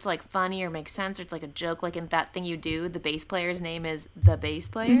usually it's, like, funny or makes sense, or it's like a joke. Like in That Thing You Do, the bass player's name is the bass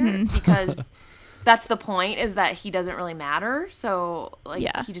player Mm-hmm. because that's the point, is that he doesn't really matter. So, like,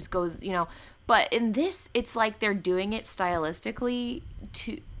 Yeah. he just goes, But in this, it's like they're doing it stylistically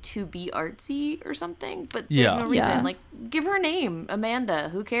to be artsy or something. But there's Yeah. no reason. Yeah. Like, give her a name, Amanda.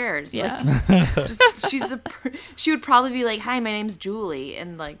 Who cares? Yeah. Like, just she would probably be like, hi, my name's Julie,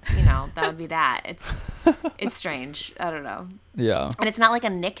 and, like, that would be that. It's strange. I don't know. Yeah. And it's not like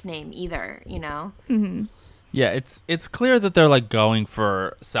a nickname either, Yeah, it's clear that they're, like, going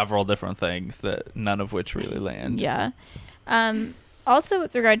for several different things that none of which really land. Yeah. Also,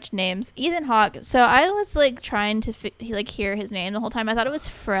 with regard to names, Ethan Hawke. So I was, like, trying to hear his name the whole time. I thought it was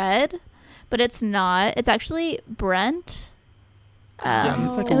Fred, but it's not. It's actually Brent. Yeah,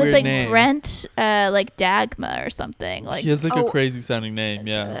 he's, like, a it was weird like name. Brent, like Dagma or something. Like, He has, like, Oh. a crazy sounding name,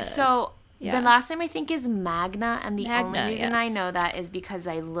 yeah. So Yeah. the last name I think is Magna, and the Magna, only reason I yes. know that is because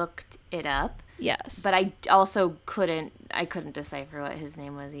I looked it up, yes, but I also couldn't decipher what his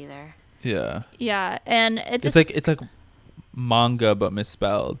name was either. Yeah. yeah, and it just It's like manga but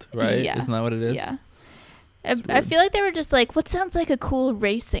misspelled, right? Yeah. Isn't that what it is? yeah. It's I weird. feel like they were just like, what sounds like a cool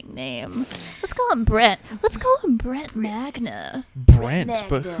racing name? Let's call him Brent. Let's call him Brent Magna. Brent,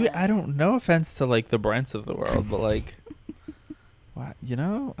 but Magda. I don't, no offense to, like, the Brents of the world, but, like, what, I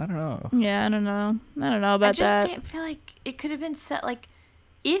don't know. Yeah, I don't know I about just that. can't feel like it could have been set like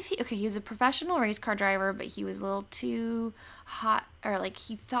if he was a professional race car driver, but he was a little too hot, or like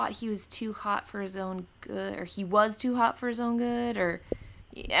he thought he was too hot for his own good, or he was too hot for his own good, or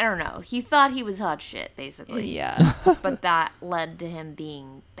I don't know. He thought he was hot shit, basically. Yeah. But that led to him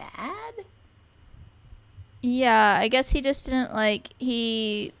being bad. Yeah, I guess he just didn't I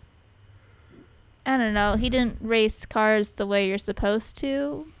don't know, he didn't race cars the way you're supposed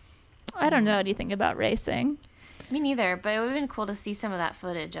to. I don't know anything about racing. Me neither, but it would have been cool to see some of that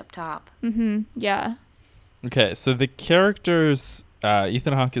footage up top. Mm-hmm. Yeah. Okay, so the characters,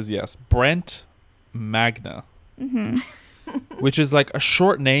 Ethan Hawke is, yes, Brent Magna. Mm-hmm. Which is, like, a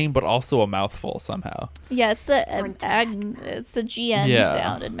short name, but also a mouthful somehow. Yeah, it's the Brent it's the GN Yeah.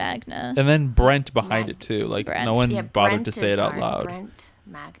 sound in Magna. And then Brent behind Mag- it, too. Like, Brent. no one Yeah, bothered Brent to say is it out hard. loud. Brent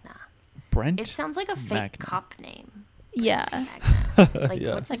Magna. Brent It sounds like a fake Magna. cop name. Yeah. Magna. Like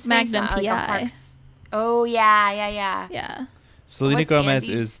Yeah. what's his Like face? Magnum Like on PI. Parks. Oh yeah. Yeah. Selena What's Gomez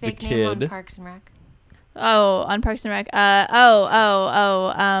Andy's is the fake name on kid. Parks and Rec? Oh, on Parks and Rec.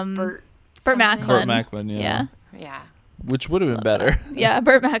 Burt Burt Burt something? Macklin. Burt Macklin, yeah. Yeah. Yeah. Which would have been better. Yeah,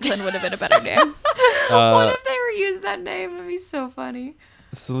 Burt Macklin would have been a better name. What if they reused that name? It'd be so funny.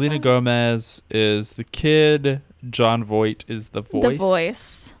 Selena Gomez is the kid. John Voight is the voice. The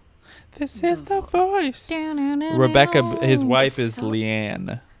voice. This is the voice. Rebecca, his wife, It's is so-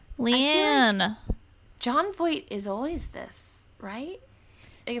 Leanne. Leanne. John Voight is always this, right?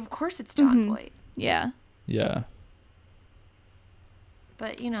 Like, of course it's John Voight. Yeah. Yeah.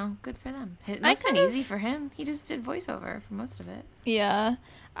 But, good for them. It I must have been kind of- easy for him. He just did voiceover for most of it. Yeah.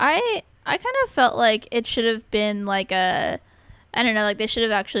 I kind of felt like it should have been like I don't know, like they should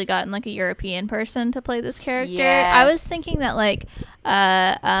have actually gotten like a European person to play this character. I was Yes. thinking that like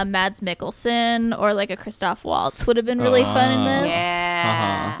Mads Mikkelsen or like a Christoph Waltz would have been really fun in this.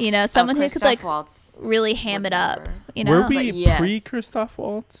 Yeah. You know, someone who could Christoph like Waltz. really ham it up. Whatever. You know, Were we But yes. pre-Christoph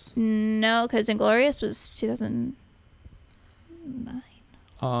Waltz? No, because Inglorious was 2009.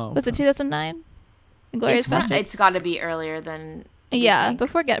 Oh, Was it 2009? Inglorious Bastards. It's got to be earlier than. we Yeah, think.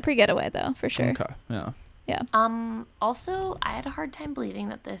 before pre-Getaway though, for sure. Okay, yeah. Also, I had a hard time believing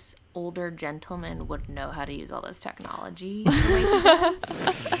that this older gentleman would know how to use all this technology. the way he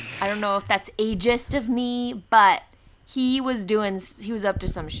does. I don't know if that's ageist of me, but he was up to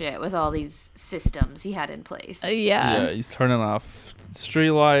some shit with all these systems he had in place. Yeah, he's turning off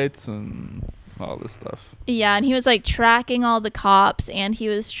street lights and all this stuff. Yeah, and he was like tracking all the cops, and he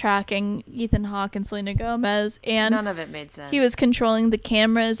was tracking Ethan Hawke and Selena Gomez, and None of it made sense. he was controlling the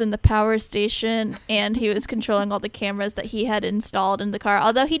cameras in the power station, and he was controlling all the cameras that he had installed in the car.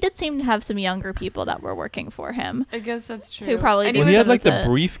 Although he did seem to have some younger people that were working for him. I guess that's true. Who probably And did Well, he had some like of the the-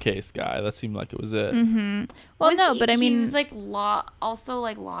 briefcase guy. That seemed like it was it. Well, Was no, he- but I mean, he was like also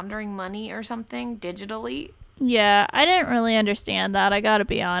like laundering money or something digitally. yeah, I didn't really understand that. I gotta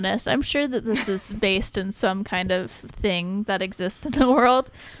be honest. I'm sure that this is based in some kind of thing that exists in the world,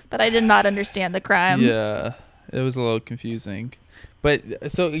 but I did not understand the crime. Yeah, it was a little confusing.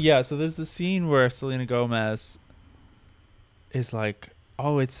 But so there's the scene where Selena Gomez is like,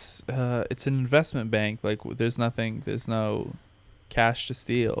 "Oh, it's an investment bank. Like, there's no cash to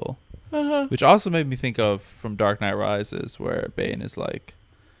steal," which also made me think of from Dark Knight Rises, where Bane is like,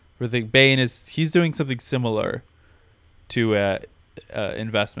 he's doing something similar to a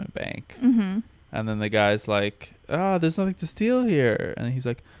investment bank, and then the guy's like, "Oh, there's nothing to steal here," and he's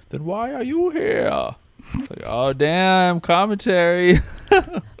like, "Then why are you here?" It's like, oh damn, commentary.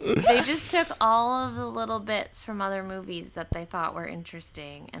 They just took all of the little bits from other movies that they thought were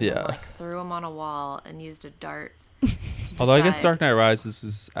interesting and Yeah. then like threw them on a wall and used a dart. to Although I guess decide. Dark Knight Rises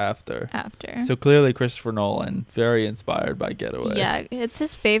was after. After. So clearly Christopher Nolan, very inspired by Getaway. Yeah, it's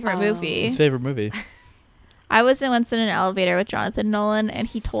his favorite movie. It's his favorite movie. I was once in an elevator with Jonathan Nolan, and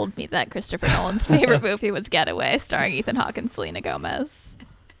he told me that Christopher Nolan's favorite movie was Getaway, starring Ethan Hawke and Selena Gomez.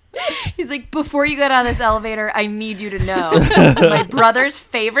 He's like, before you get out of this elevator, I need you to know my brother's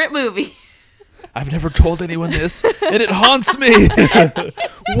favorite movie. I've never told anyone this, and it haunts me.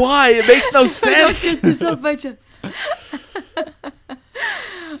 Why? It makes no sense. Get this off my chest.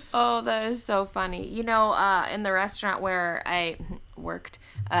 Oh, that is so funny. You know, in the restaurant where I worked,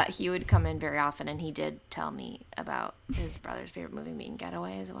 he would come in very often, and he did tell me about his brother's favorite movie being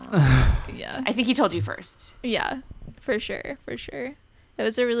Getaway as well. Yeah. I think he told you first. Yeah, for sure, for sure. It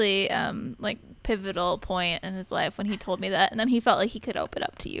was a really like pivotal point in his life when he told me that, and then he felt like he could open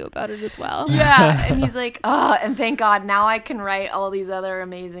up to you about it as well. Yeah, and he's like, oh, and thank God now I can write all these other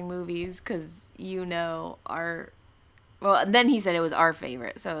amazing movies because our. Well, and then he said it was our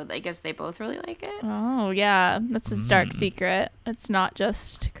favorite, so I guess they both really like it. Oh yeah, that's his dark secret. It's not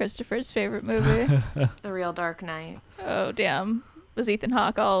just Christopher's favorite movie. It's the real Dark Knight. Oh damn, was Ethan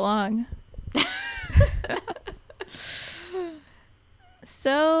Hawke all along?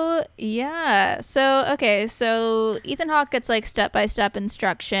 So okay, so Ethan Hawke gets like step-by-step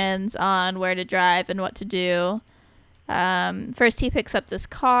instructions on where to drive and what to do. First he picks up this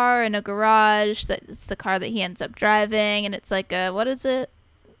car in a garage. It's the car that he ends up driving, and it's like a, what is it?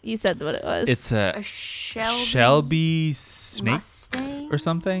 You said what it was. It's A a Shelby Snake Mustang or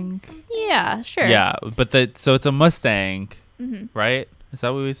something. Yeah, sure. Yeah, but so it's a Mustang, right? Is that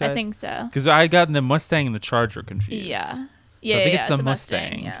what we said? I think so. Because I got the Mustang and the Charger confused. Yeah. I think it's the a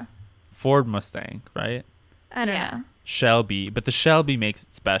Mustang. Yeah. Ford Mustang, right? I don't Yeah. know. Shelby, but the Shelby makes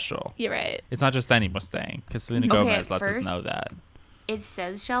it special. You're right. It's not just any Mustang, because Selena Okay, Gomez lets us know first- that. it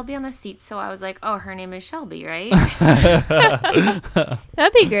says Shelby on the seat, so I was like, oh, her name is Shelby, right?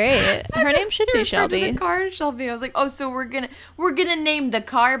 That'd be great. Her name should be Referred to Shelby. the car is Shelby. I was like, oh, so we're gonna name the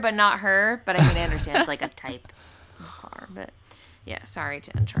car, but not her. But I mean, I understand it's like a type of car. But yeah, sorry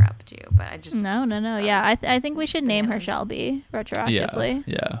to interrupt you, but I just No. Yeah, I think we should name her bananas. Shelby retroactively.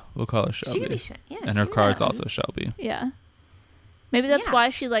 Yeah. We'll call her She Shelby. could be And her she car could is be- also Shelby. Yeah. Maybe that's Yeah. why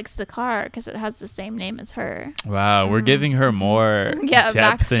she likes the car, because it has the same name as her. Wow, we're giving her more Yeah,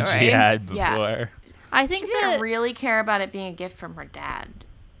 depth than she backstory. had Yeah. before. I She think didn't that really care about it being a gift from her dad.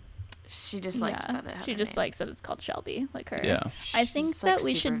 She just likes yeah, that it had she a just name. likes that it's called Shelby, like her. Yeah. I think She's, that like,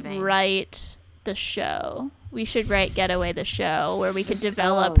 we super should vain. write the show. We should write Getaway the show, where we could This-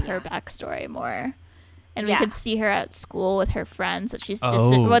 develop oh, her yeah. backstory more. And Yeah. we could see her at school with her friends that she's Oh.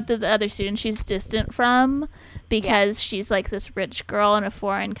 distant. What the other students she's distant from, because she's like this rich girl in a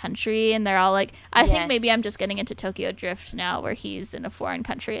foreign country, and they're all like, I think maybe Yes. I'm just getting into Tokyo Drift now, where he's in a foreign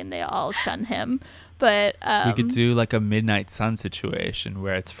country and they all shun him. But We could do like a Midnight Sun situation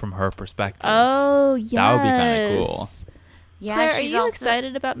where it's from her perspective. oh yes, That would be kinda cool. Yeah, Claire, are she's you also,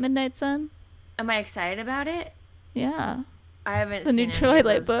 excited about Midnight Sun? Am I excited about it? Yeah, I haven't the seen new any of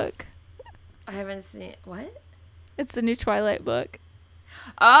Twilight those- book. I haven't seen what? It's the new Twilight book.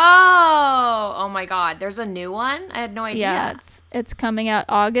 Oh my God! There's a new one. I had no idea. Yeah, it's coming out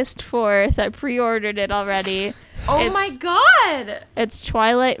August 4th. I pre-ordered it already. Oh It's- my God! It's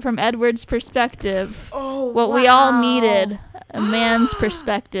Twilight from Edward's perspective. Oh, What we all needed, a man's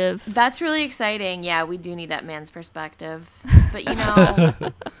perspective. That's really exciting. Yeah, we do need that man's perspective. But you know,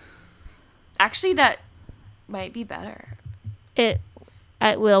 actually, that might be better.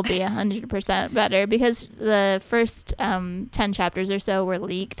 It will be 100% better, because the first 10 chapters or so were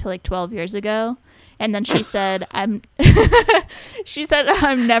leaked like 12 years ago. And then she said, I'm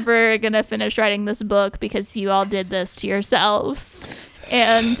never going to finish writing this book because you all did this to yourselves.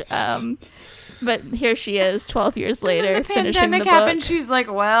 And, but here she is 12 years later, And then the finishing the pandemic book. happened. She's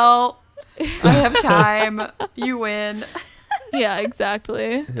like, well, I have time. You win. Yeah,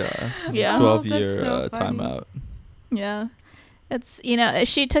 exactly. Yeah. It's Yeah. a Oh, 12-year that's so funny. timeout. Yeah. It's,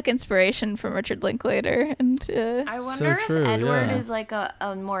 she took inspiration from Richard Linklater, and I wonder if true, Edward yeah. is like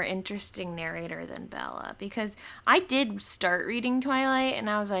a more interesting narrator than Bella, because I did start reading Twilight and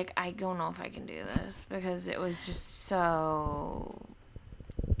I was like, I don't know if I can do this because it was just so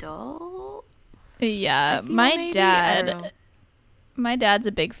dull. yeah, I feel my maybe. I don't dad know. my dad's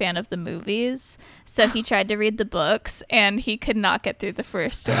a big fan of the movies, so he tried to read the books and he could not get through the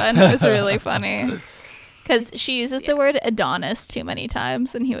first one. It was really funny because she uses the word Adonis too many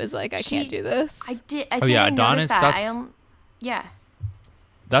times, and he was like, I can't do this. I did. I Oh, think yeah, I Adonis, noticed that. that's- Yeah.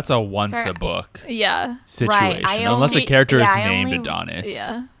 That's a once Sorry. a book Yeah, situation. I Unless only- a character is yeah, I named only- Adonis.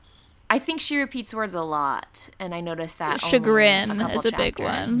 yeah. I think she repeats words a lot, and I noticed that. Chagrin only couple is a big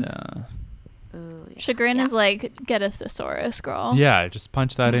chapters. one. Yeah. Ooh, yeah. Chagrin Yeah. is like, get a thesaurus, girl. Yeah, just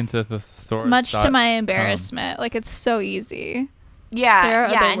punch that into the store. Much to my embarrassment. Like, it's so easy. Yeah, There are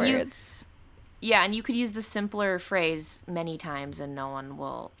yeah, other and words. and you could use the simpler phrase many times, and no one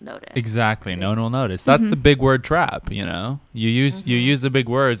will notice. Exactly. No one will notice. That's the big word trap, you know? You use the big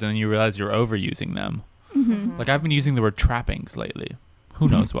words and then you realize you're overusing them. Like I've been using the word trappings lately. Who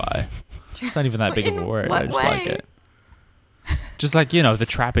knows why? It's not even that big of a In word. I what just like way? it. Just like, the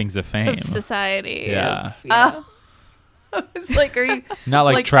trappings of fame. Of society. Yeah. Of, you know. It's like, are you? Not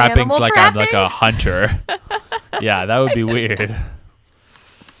like, like trappings animal like I'm like a trappings? hunter. Yeah, that would be weird.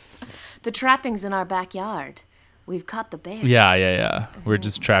 The trappings in our backyard. We've caught the bear. Yeah. We're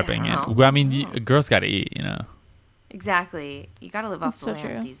just trapping I it. don't know. Well, I mean, girls got to eat, Exactly. You gotta live off That's the so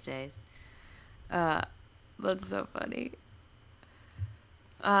land true. these days. That's so funny.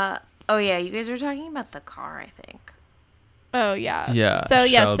 Oh yeah, you guys were talking about the car, I think. Oh yeah. Yeah, So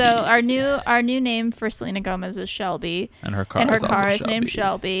Shelby. our new name for Selena Gomez is Shelby, And her car and her is also car is Shelby. named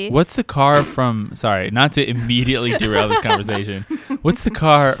Shelby. What's the car from? Sorry, not to immediately derail this conversation. What's the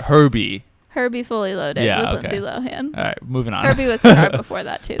car? Herbie. Herbie Fully Loaded Yeah, with okay. Lindsay Lohan. All right, moving on. Herbie was a car before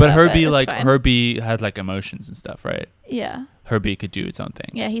that too. but though, Herbie, it's like fine. Herbie, had like emotions and stuff, right? Yeah. Herbie could do its own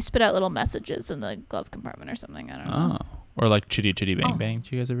things. Yeah, he spit out little messages in the glove compartment or something. I don't know. Oh, or like Chitty Chitty Bang Bang.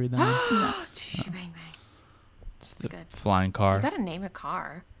 Did you guys ever read that? one? Bang bang. It's the good. flying You car. gotta name a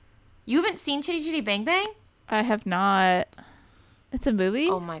car. You haven't seen Chitty Chitty Bang Bang? I have not. It's a movie?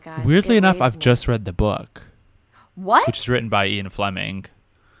 Oh my god. Weirdly it enough, weighs I've me. just read the book, What? which is written by Ian Fleming,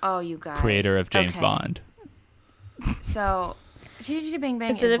 Oh, you guys. creator of James Okay. Bond. So, Chitty Chitty Bang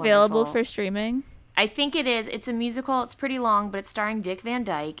Bang is it available wonderful. for streaming? I think it is. It's a musical. It's pretty long, but it's starring Dick Van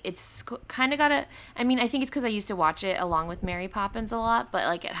Dyke. It's kind of got a. I mean, I think it's because I used to watch it along with Mary Poppins a lot, but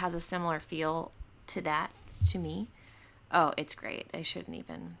like it has a similar feel to that to me. Oh, it's great. I shouldn't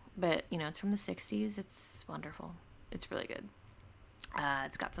even. But, it's from the 60s. It's wonderful. It's really good.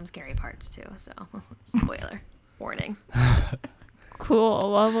 It's got some scary parts, too. So, spoiler. Warning.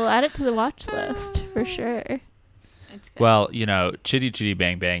 Cool. Well, we'll add it to the watch list for sure. It's good. Well, Chitty Chitty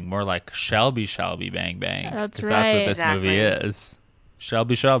Bang Bang, more like Shelby Shelby Bang Bang. That's 'cause that's what right. this movie Exactly. is.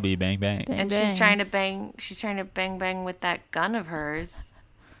 Shelby Shelby Bang Bang. Bang, and bang. she's trying to bang with that gun of hers.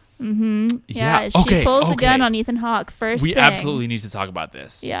 Yeah, she okay, pulls a gun okay. on Ethan Hawke first We thing. absolutely need to talk about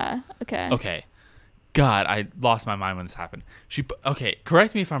this. Yeah. Okay. Okay. God, I lost my mind when this happened. Okay,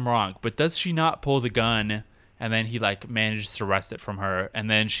 correct me if I'm wrong, but does she not pull the gun and then he manages to wrest it from her and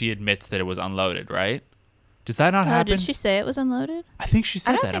then she admits that it was unloaded, right? Does that not happen? Did she say it was unloaded? I think she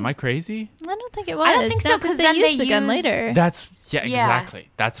said don't that. Am I crazy? I don't think it was. I don't think so, 'cause they then used they the gun use- later. Yeah, Yeah. exactly.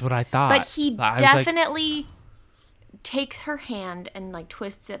 That's what I thought. But he I was like, definitely takes her hand and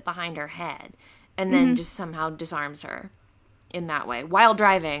twists it behind her head and then just somehow disarms her in that way while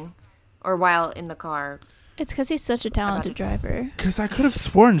driving or while in the car. It's because he's such a talented driver. because I could have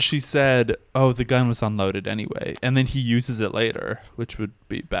sworn she said, "Oh, the gun was unloaded anyway," and then he uses it later, which would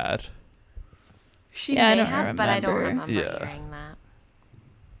be bad. She Yeah, I may don't have, but I don't remember. remember Yeah. hearing that.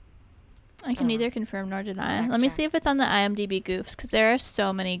 I can neither confirm nor deny. Fact Let me check. see if it's on the IMDb goofs, because there are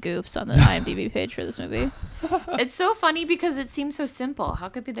so many goofs on the IMDb page for this movie. It's so funny because it seems so simple. How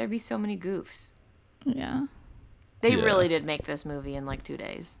could there be so many goofs? Yeah. They Yeah. really did make this movie in 2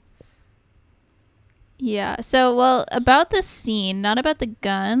 days. Yeah. So, well, about this scene, not about the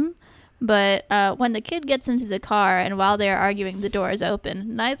gun, but when the kid gets into the car and while they're arguing, the door is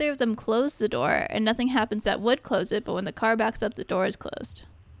open. Neither of them close the door, and nothing happens that would close it, but when the car backs up, the door is closed.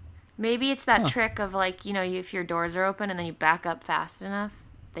 Maybe it's that trick of if your doors are open and then you back up fast enough,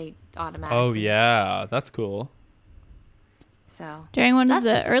 they automatically. Oh yeah, that's cool. So During one of That's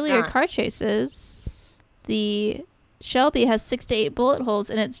the just a earlier stunt. car chases, the Shelby has 6 to 8 bullet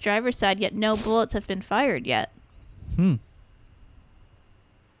holes in its driver's side, yet no bullets have been fired yet.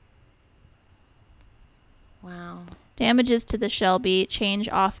 wow. Damages to the Shelby change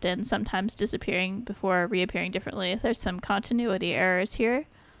often, sometimes disappearing before reappearing differently. There's some continuity errors here.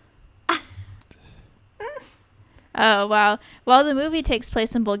 Oh, wow. While the movie takes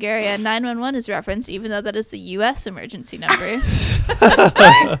place in Bulgaria, 911 is referenced, even though that is the U.S. emergency number.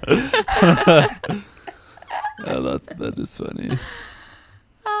 Oh, that is funny.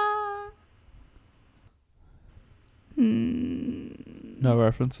 No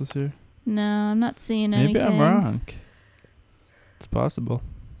references here. No, I'm not seeing anything. Maybe I'm wrong. It's possible.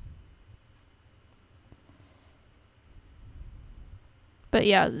 But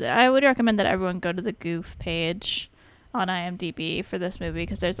yeah, I would recommend that everyone go to the Goof page on IMDb for this movie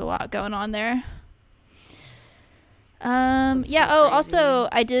because there's a lot going on there. Yeah. so Oh, crazy. also,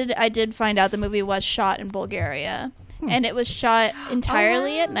 I did find out the movie was shot in Bulgaria, and it was shot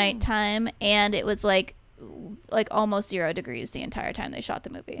entirely at wow. nighttime, and it was like almost 0 degrees the entire time they shot the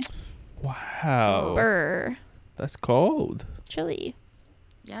movie. Wow, Brr, that's cold. chilly.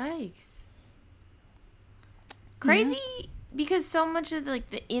 Yikes. Crazy because so much of the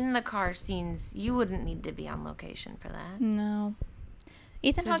in the car scenes you wouldn't need to be on location for that. No,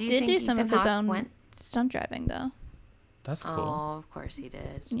 Ethan So Hawke do you did do think some of Ethan his Hawke own went? stunt driving though. That's cool. Oh, of course he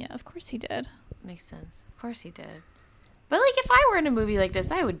did. Yeah, of course he did. Makes sense. Of course he did. But if I were in a movie like this,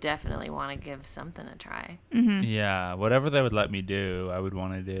 I would definitely want to give something a try. Mm-hmm. Yeah, whatever they would let me do, I would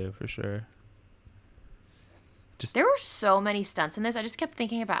want to do for sure. There were so many stunts in this. I just kept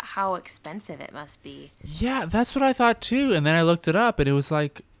thinking about how expensive it must be. Yeah, that's what I thought too. And then I looked it up, and it was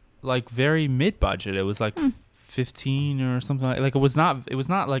like very mid-budget. It was like 15 or something like it was not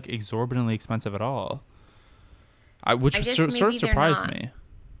like exorbitantly expensive at all. Which I was guess sort of maybe they're surprised not. me.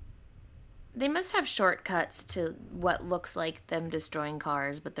 They must have shortcuts to what looks like them destroying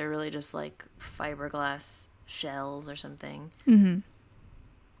cars, but they're really just like fiberglass shells or something. Mm-hmm.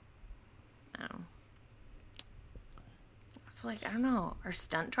 Oh. So I don't know. Are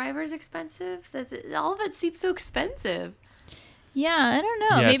stunt drivers expensive? All of it seems so expensive. Yeah, I don't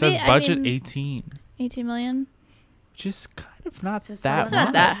know. Yeah, Maybe it says budget 18 million. Just kind of not So that it's much.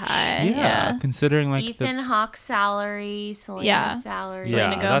 not that high, yeah. Considering like Ethan Hawke's salary, Selena's Yeah. salary,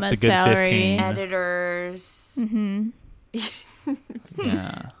 yeah, Selena that's a Gomez good salary. 15. editors. Mm-hmm.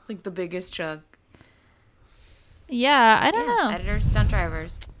 Yeah. Like the biggest chunk. Yeah, I don't know. Editors, stunt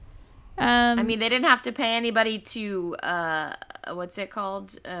drivers. I mean, they didn't have to pay anybody to what's it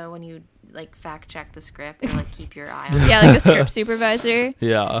called when you fact check the script or keep your eye on it. yeah, like a script supervisor.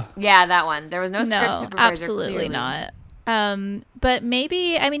 Yeah. Yeah, that one. There was no script No, supervisor. absolutely clearly. not. But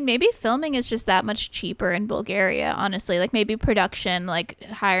maybe filming is just that much cheaper in Bulgaria, honestly. Like maybe production, like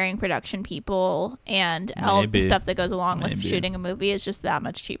hiring production people and all of the Maybe. stuff that goes along with Maybe. shooting a movie is just that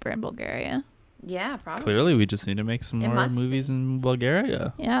much cheaper in Bulgaria. Yeah, probably. Clearly, we just need to make some It more must be. movies in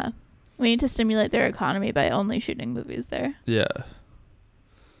Bulgaria. Yeah. We need to stimulate their economy by only shooting movies there. Yeah.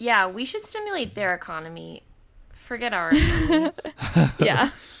 Yeah, we should stimulate their economy. Forget our economy. Yeah.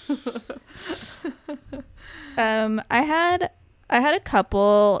 I had a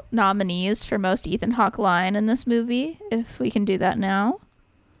couple nominees for most Ethan Hawke line in this movie, if we can do that now.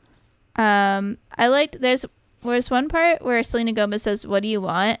 I liked there's one part where Selena Gomez says, "What do you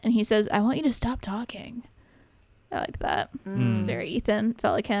want?" and he says, "I want you to stop talking." I like that. It's very Ethan,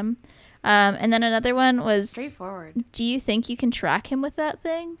 felt like him. And then another one was, Straightforward. "Do you think you can track him with that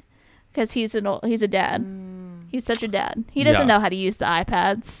thing?" Because he's a dad. He's such a dad. He doesn't Yeah. know how to use the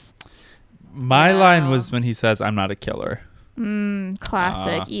iPads. My line Wow. was when he says, "I'm not a killer."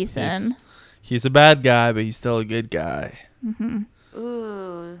 Classic Ethan. He's a bad guy, but he's still a good guy.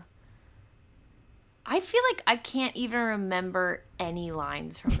 Ooh. I feel like I can't even remember any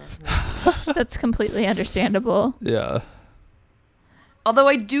lines from this movie. That's completely understandable. Yeah. Although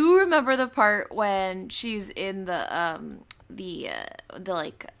I do remember the part when she's in the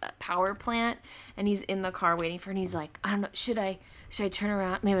power plant and he's in the car waiting for her and he's like, I don't know, should I turn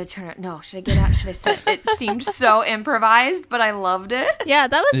around? Maybe I turn around. No, should I get out? Should I stop? It seemed so improvised, but I loved it. Yeah,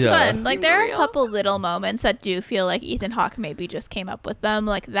 that was Yeah. fun. Like Seemed there are a real. couple little moments that do feel like Ethan Hawke maybe just came up with them,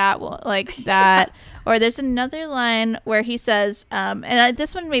 like that one, like that. Or there's another line where he says,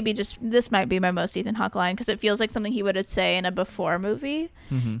 this might be my most Ethan Hawke line because it feels like something he would say in a Before movie.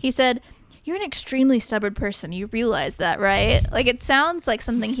 He said, "You're an extremely stubborn person. You realize that, right?" Like it sounds like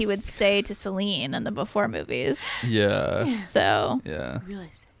something he would say to Celine in the Before movies. Yeah. So Yeah.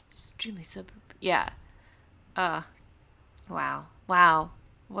 Realize extremely suburb. Yeah. Wow.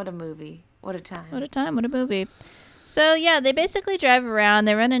 What a movie. What a time. what a time, what a movie. So yeah, they basically drive around,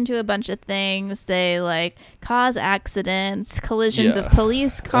 they run into a bunch of things, they like cause accidents, collisions of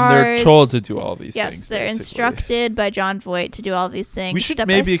police cars. And they're told to do all these Yes, things. they're basically. instructed by John Voight to do all these things. We should step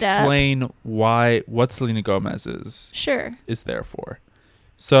by maybe step. explain what Selena Gomez Sure. is there for.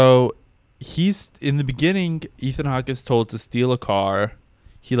 So he's in the beginning, Ethan Hawke is told to steal a car.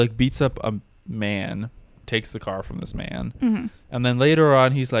 He like beats up a man, takes the car from this man. And then later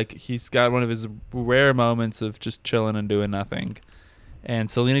on he's got one of his rare moments of just chilling and doing nothing. And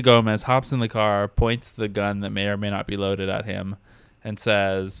Selena Gomez hops in the car, points the gun that may or may not be loaded at him, and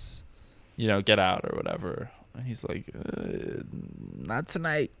says, get out or whatever. And he's like, not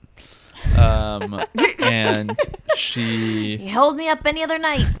tonight. And You she, held me up any other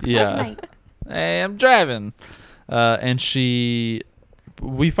night. Not Yeah. tonight. hey, I'm driving. And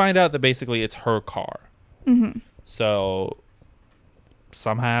we find out that basically it's her car. So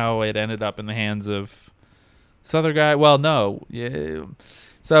somehow it ended up in the hands of this other guy. Well, no. Yeah.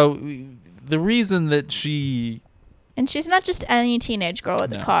 So the reason that And she's not just any teenage girl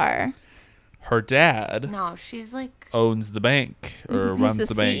with No. a car. her dad No, she's like, owns the bank or runs He's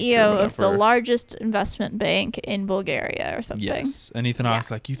the the bank. or CEO of the whatever. largest investment bank in Bulgaria or something. Yes. And Ethan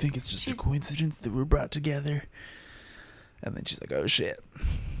Hawke's Yeah. like, you think it's just a She's- coincidence that we're brought together? And then she's like, oh shit.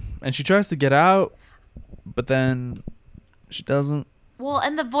 And she tries to get out, but then she doesn't. well,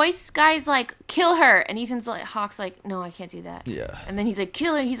 and the voice guy's like, kill her. And Ethan's like, Hawk's like, no, I can't do that. Yeah. And then he's like,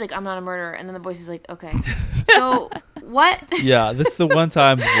 kill her. And he's like, I'm not a murderer. And then the voice is like, okay. So, what? Yeah, that's the one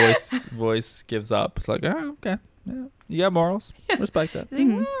time voice gives up. It's like, oh, okay. Yeah. You got morals. Respect that. He's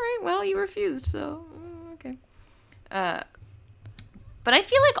like, all right, well, you refused, so, okay. But I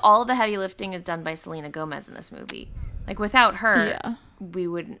feel like all of the heavy lifting is done by Selena Gomez in this movie. Like, without her, Yeah. we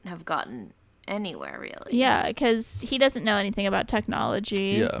wouldn't have gotten anywhere, really. Yeah, because he doesn't know anything about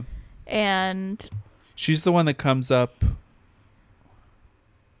technology. Yeah. And She's the one that comes up.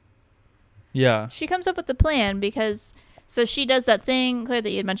 Yeah. she comes up with the plan because so she does that thing, Claire,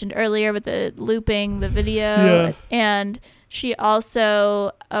 that you had mentioned earlier with the looping the video. Yeah. And she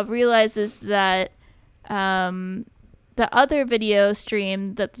also realizes that the other video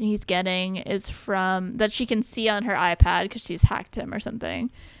stream that he's getting is from that she can see on her iPad because she's hacked him or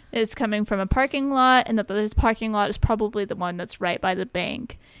something. Is coming from a parking lot, and that this parking lot is probably the one that's right by the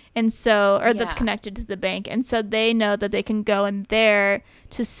bank, and so that's Yeah. connected to the bank, and so they know that they can go in there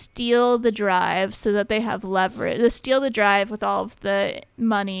to steal the drive, so that they have leverage. To steal the drive with all of the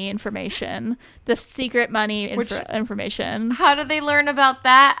money information, the secret money information. How did they learn about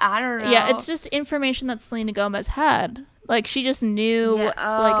that? I don't know. Yeah, it's just information that Selena Gomez had. Like she just knew Yeah,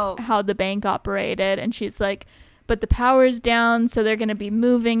 oh. like how the bank operated, and she's like, but the power's down, so they're going to be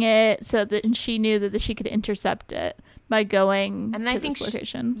moving it, so that and she knew that she could intercept it. by going And to I think this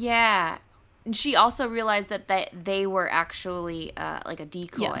location. Yeah. And she also realized that they were actually like a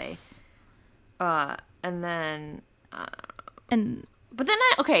decoy. Yes. And then And but then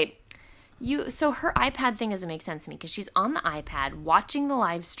so her iPad thing doesn't make sense to me because she's on the iPad watching the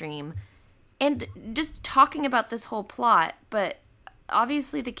live stream and just talking about this whole plot, but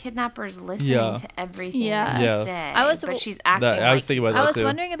obviously the kidnapper's listening Yeah. to everything Yeah. they Yeah. say. But she's acting I was thinking about I that was too.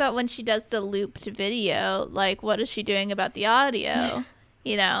 wondering about when she does the looped video, like what is she doing about the audio?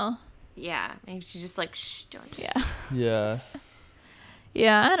 You know? Yeah, maybe she's just like, shh, don't. Yeah. Yeah.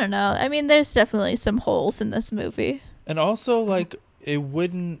 Yeah, I don't know. I mean, there's definitely some holes in this movie. And also, like, it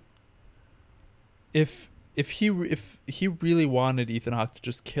wouldn't if he really wanted Ethan Hawke to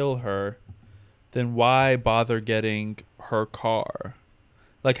just kill her, then why bother getting her car?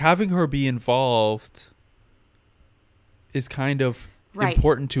 Like, having her be involved is kind of Right.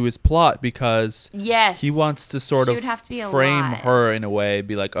 important to his plot because Yes. he wants to sort She of would have to be frame alive. her in a way,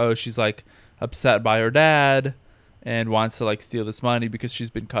 be like, oh, she's like upset by her dad and wants to like steal this money because she's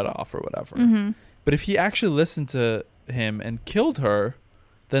been cut off or whatever. Mm-hmm. But if he actually listened to him and killed her,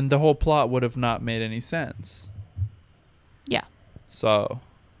 then the whole plot would have not made any sense. Yeah. So,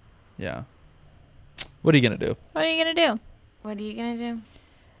 yeah. What are you going to do? What are you going to do? What are you gonna do?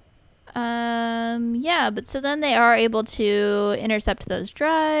 Yeah, but so then they are able to intercept those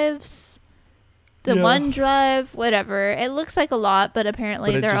drives. The Yeah. one drive, whatever. It looks like a lot, but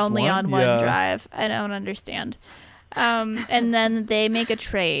apparently But it's they're just only one? on one Yeah. drive. I don't understand. And then they make a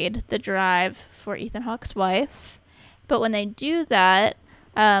trade, the drive for Ethan Hawke's wife. But when they do that,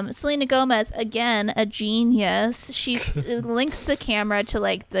 Selena Gomez, again, a genius. She links the camera to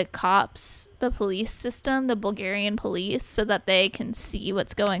like the cops, the police system, the Bulgarian police, so that they can see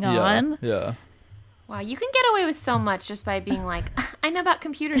what's going on. Yeah. Wow, you can get away with so much just by being like, I know about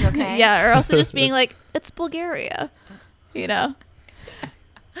computers, okay? Yeah, or also just being like, it's Bulgaria, you know?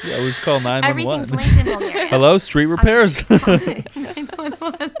 Yeah, we just call 911. Everything's linked in Bulgaria. Hello, street repairs.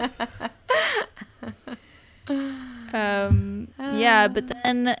 Yeah, but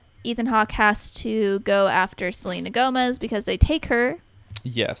then Ethan Hawke has to go after Selena Gomez because they take her,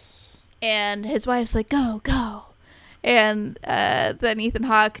 Yes. and his wife's like, go, go. And then Ethan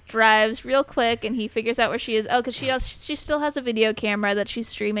Hawke drives real quick, and he figures out where she is. Oh, because she still has a video camera that she's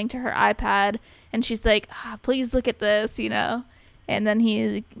streaming to her iPad, and she's like, please look at this, you know? And then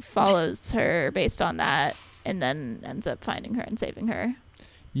he follows her based on that, and then ends up finding her and saving her.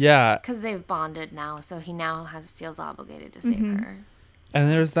 Yeah. Because they've bonded now, so he now feels obligated to save her. And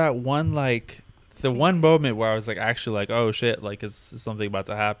there's that one, like, the one moment where I was like, actually, like, oh shit, like, is something about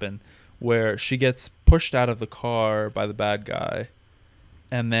to happen? Where she gets pushed out of the car by the bad guy,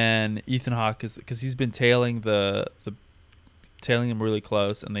 and then Ethan Hawke because he's been tailing tailing him really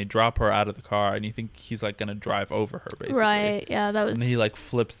close, and they drop her out of the car, and you think he's like gonna drive over her basically, Right? Yeah, that was. and then he like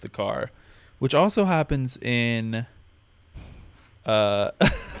flips the car, which also happens in. I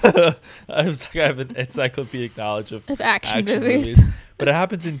was like, I have an encyclopedic knowledge of action movies. but it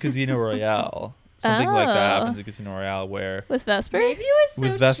happens in Casino Royale. Something like that Oh. happens in Casino Royale where With Vesper? Maybe it was so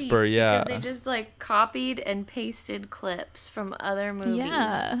With Vesper, cheap yeah. because they just like copied and pasted clips from other movies.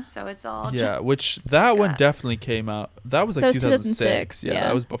 Yeah. So it's all yeah, just which that one God. definitely came out. That was like That was 2006. 2006, Yeah, yeah.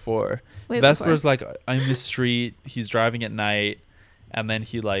 that was before. Way Vesper's like in the street. He's driving at night, and then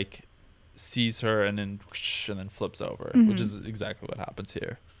he like sees her and then flips over, which Mhm. is exactly what happens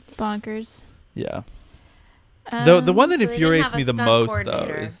here. Bonkers. Yeah. The one that so they didn't infuriates have a me the stunt most though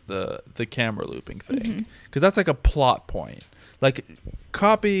coordinator. is the camera looping thing, Mhm. because that's like a plot point. Like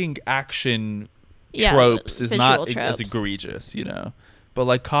copying action Yeah, tropes is not visual as tropes. egregious, you know, but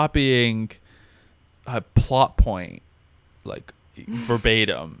like copying a plot point like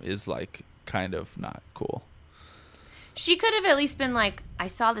verbatim is like kind of not cool. She could have at least been like, I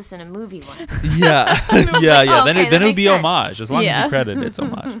saw this in a movie once. Yeah. Yeah. Oh, Then okay, it that would makes be sense. homage, as long as Yeah. you credit it's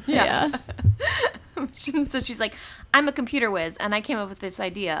homage. Yeah. So she's like, I'm a computer whiz, and I came up with this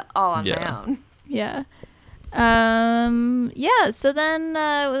idea all on my Yeah. own. Yeah. Yeah, so then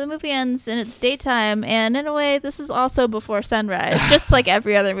the movie ends and it's daytime, and in a way, this is also before sunrise, just like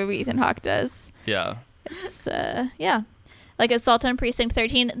every other movie Ethan Hawke does. Yeah. It's, yeah. Like Assault on Precinct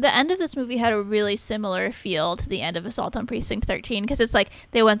 13. The end of this movie had a really similar feel to the end of Assault on Precinct 13, because it's like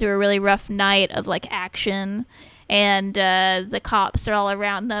they went through a really rough night of like action, and the cops are all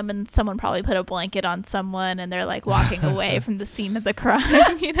around them, and someone probably put a blanket on someone, and they're like walking away from the scene of the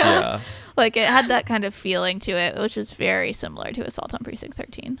crime, you know? Yeah. Like it had that kind of feeling to it, which was very similar to Assault on Precinct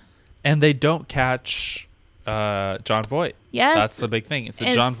 13. And they don't catch John Voight. Yes. That's the big thing. It's that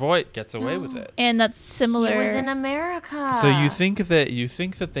It's- John Voight gets away with it. And that's similar. He was in America. So you think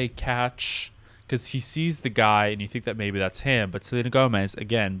that they catch, because he sees the guy and you think that maybe that's him, but Selena Gomez,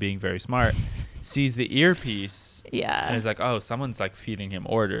 again being very smart, sees the earpiece Yeah. and is like, oh, someone's like feeding him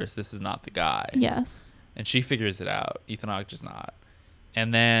orders. This is not the guy. Yes. And she figures it out. Ethan Hawke does not.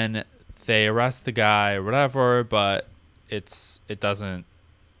 And then they arrest the guy or whatever, but it doesn't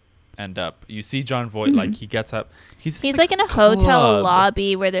end up. You see John Voight, like he gets up. He's like in a hotel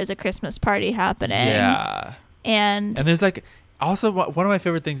lobby where there's a Christmas party happening. Yeah. And there's like also one of my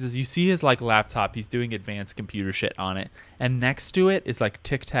favorite things is you see his like laptop. He's doing advanced computer shit on it, and next to it is like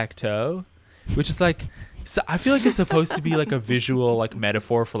tic-tac-toe, which is like. So I feel like it's supposed to be like a visual like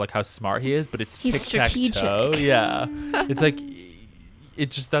metaphor for like how smart he is, but it's He's tic-tac-toe. strategic. Yeah. It's like it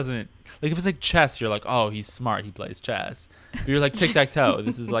just doesn't like if it's like chess, you're like, oh, he's smart, he plays chess. But you're like tic-tac-toe.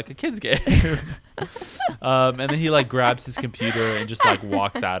 This is like a kid's game. And then he like grabs his computer and just like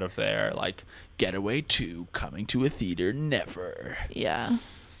walks out of there like Getaway 2 coming to a theater never. yeah.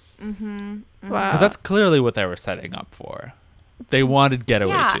 Mm-hmm. Wow. Because that's clearly what they were setting up for. They wanted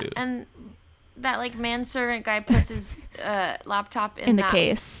Getaway 2. And that like manservant guy puts his laptop in the that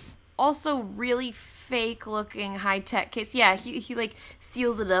case. also really fake looking high tech case. Yeah, he like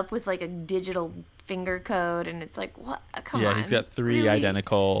seals it up with like a digital finger code, and it's like, what? Come on. Yeah, he's got 3 Really?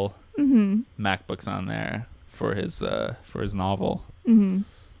 identical MacBooks on there for his novel. Mm-hmm.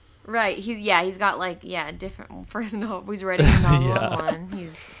 Right. He's got like different for his novel. He's writing a novel Yeah. on one.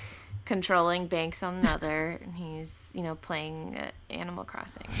 He's controlling banks on another, and he's playing Animal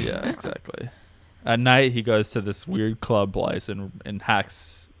Crossing. Yeah, exactly. At night, he goes to this weird club place and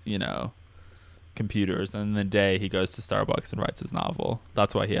hacks, computers. And in the day, he goes to Starbucks and writes his novel.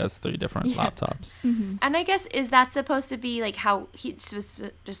 That's why he has 3 different laptops. Mm-hmm. And I guess, is that supposed to be like how he's just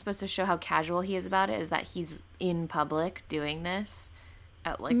supposed to show how casual he is about it? Is that he's in public doing this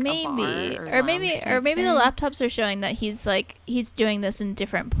at like Maybe, a bar or maybe lounge the thing? laptops are showing that he's doing this in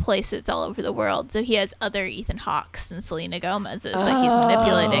different places all over the world. So he has other Ethan Hawkes and Selena Gomez's that he's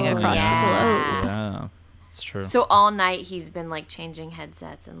manipulating across the globe. Yeah, it's true. So all night he's been like changing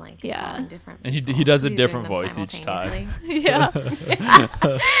headsets and like Yeah. calling different. And he people. does a He's different doing them voice each time. simultaneously. Yeah.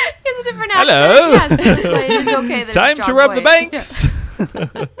 He has a different accent. Hello. Yeah, so it's okay that it's Time to John rob the Voight. banks.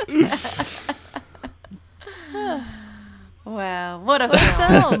 Wow, what a What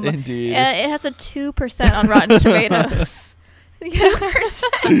film! film? Indeed. It has a 2% on Rotten Tomatoes.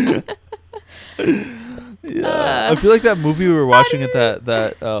 2%. Yeah. I feel like that movie we were watching at that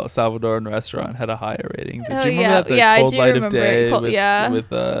Salvadoran restaurant had a higher rating. Do you remember that? The I Cold do Light of remember it. Day With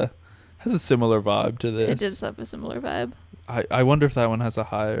has a similar vibe to this. it does have a similar vibe. I wonder if that one has a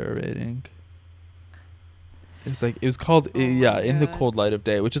higher rating. It was called In the God. Cold Light of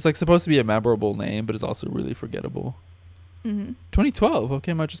Day, which is like supposed to be a memorable name, but is also really forgettable. Mm-hmm. 2012. Okay,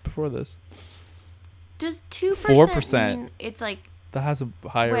 came out just before this. Does 2% 4%. mean it's like That has a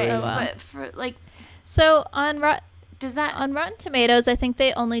higher wait, rating. wow. but for like So on does that Rotten Tomatoes, I think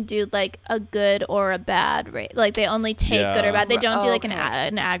they only do like a good or a bad rate. Like they only take good or Yeah. bad. They don't do like okay.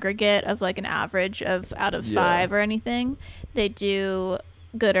 an aggregate of like an average of out of 5 or anything. They do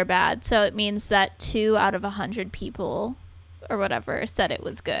good or bad. So it means that 2 out of 100 people or whatever said it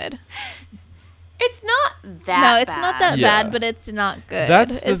was good. it's not that No, it's bad. not that Yeah. bad, but it's not good.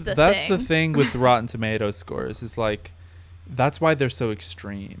 That's is the thing with Rotten Tomatoes scores is like that's why they're so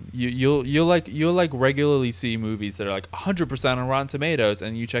extreme. You'll regularly see movies that are like 100% on Rotten Tomatoes,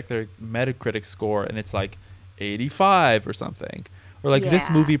 and you check their Metacritic score and it's like 85 or something. Or like this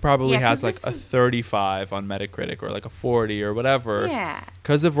Yeah. movie probably Yeah, 'cause has like this a is- 35 on Metacritic or like a 40 or whatever. Yeah.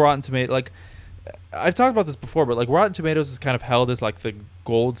 Because of Rotten Tomatoes, like I've talked about this before, but like Rotten Tomatoes is kind of held as like the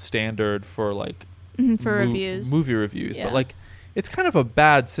gold standard for like for reviews. movie reviews, Yeah. but like it's kind of a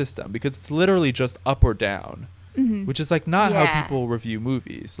bad system because it's literally just up or down, Mhm. which is like not how Yeah. people review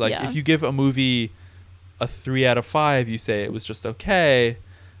movies. Like Yeah. if you give a movie a 3 out of 5, you say it was just okay,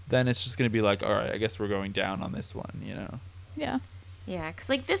 then it's just gonna be like, all right, I guess we're going down on this one, Yeah. Yeah, because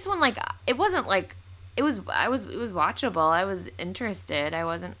like this one, like it wasn't like it was watchable. I was interested. I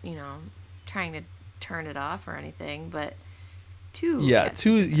wasn't trying to turn it off or anything. But 2, Yeah,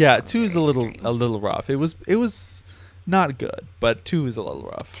 two is a little rough. It was not good, but 2 is a little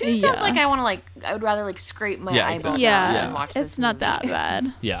rough. 2 sounds Yeah. like I would rather like scrape my Yeah, eyeballs exactly. out Yeah. and watch It's this not that movie.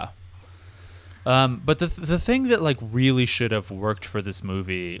 bad. Yeah. But the thing that like really should have worked for this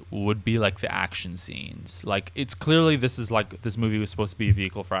movie would be like the action scenes. Like it's clearly this movie was supposed to be a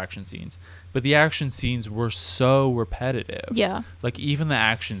vehicle for action scenes, but the action scenes were so repetitive. Yeah. Like even the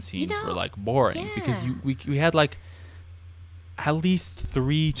action scenes were like boring because yeah. we had like at least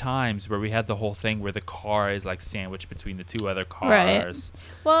 3 times where we had the whole thing where the car is like sandwiched between the 2 other cars.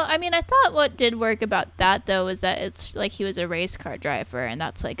 Well, I mean, I thought what did work about that though was that it's like he was a race car driver, and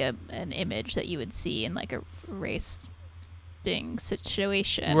that's like an image that you would see in like a race thing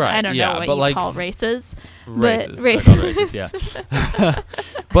situation. Right, I don't yeah, know what but, you like, call races. Races, Races. yeah.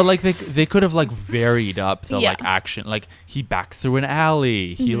 But like they could have like varied up the Yeah. like action. Like he backs through an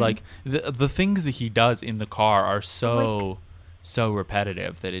alley. He like the things that he does in the car are so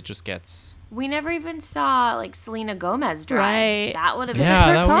repetitive that it just gets. We never even saw like Selena Gomez drive. Right. That would have been Yeah, It's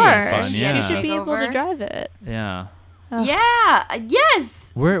her that would've been car. fun, She yeah. should be able to Takeover. drive it. Yeah. Yeah.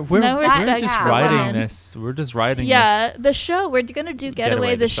 Yes. We're No respect just for writing women. this. We're just writing Yeah, this. the show. We're gonna do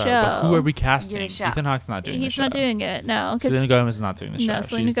Getaway the show. But who are we casting? Yeah, the show. Ethan Hawke's not doing the He's show. not doing it. No, 'cause- Selena Gomez is not doing the show. no,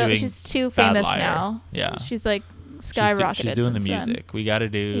 Selena she's Gomez. doing She's too Bad famous Liar. now. Yeah. she's like She's skyrocketed. doing the since then. music. We got to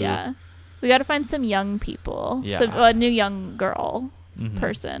do. Yeah, we got to find some young people. Yeah. Some a new young girl Mhm.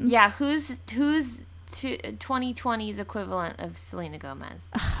 person. Yeah. Who's 2020's equivalent of Selena Gomez?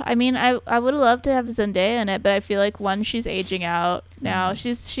 I mean, I would love to have Zendaya in it, but I feel like one, she's aging out now.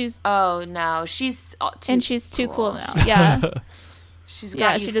 She's Oh no, she's too and she's too cool now. Yeah. She's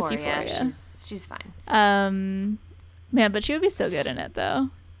Yeah, got she does Euphoria. Euphoria. She's fine. Man, but she would be so good in it though.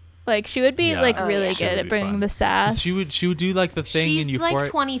 Like she would be Yeah. like Oh, really yeah. She good would at be bringing fun. the 'Cause sass. she would do like the thing in She's Euphoria. like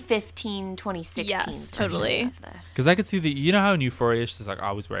 2015, 2016. Yes, version totally. of this. Because I could see you know how in Euphoria she's like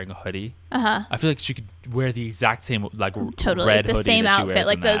always wearing a hoodie. Uh-huh. I feel like she could wear the exact same like Totally. red The hoodie same that she outfit, wears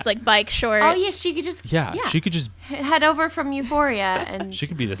like in those that. like bike shorts. Oh yeah, she could just Yeah, she could just head over from Euphoria and she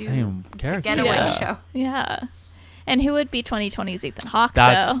could be the do same character. Getaway Yeah. show. Yeah. And who would be 2020's Ethan Hawke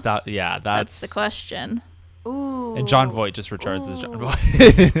That's though? that's That's the question. Ooh. And John Voight just returns as John Ooh. Voight.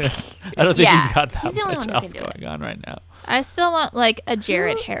 I don't think Yeah, he's got that he's the only much one who else can do it. going on right now. I still want like a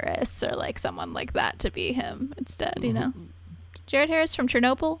Jared Harris or like someone like that to be him instead, you know? Jared Harris from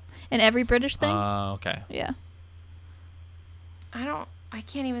Chernobyl and Every British Thing. Okay. Yeah. I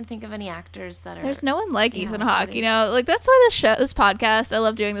can't even think of any actors that are. There's no one like Yeah, Ethan Hawke, you nobody's- know? Like that's why this podcast, I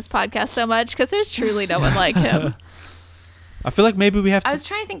love doing this podcast so much because there's truly no one like him. I feel like maybe we have to. I was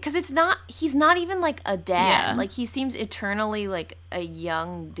trying to think because he's not even like a dad. Yeah. Like he seems eternally like a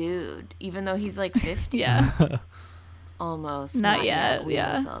young dude, even though he's like 50 Yeah. almost. Not yet, We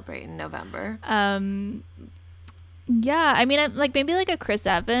yeah. will celebrate in November. Yeah, I mean, like maybe like a Chris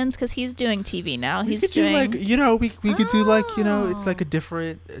Evans because he's doing TV now. we He's could do doing. like we could do like it's like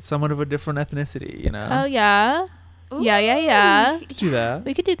Oh. somewhat of a different ethnicity, you know. Oh yeah, yeah. Ooh. We could do that.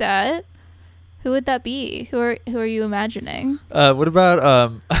 We could do that. Who would that be? Who are you imagining? What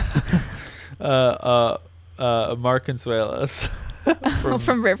about Mark Consuelos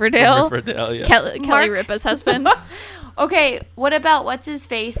From Riverdale. Riverdale, yeah. Kelly Mark- Ripa's husband. Okay, what about what's his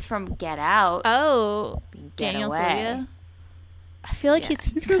face from Get Out? Oh, Get Daniel Away. Kaluuya. I feel like Yeah. he's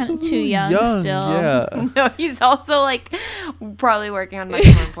He's kind a of too little young, still. Yeah. No, he's also like probably working on much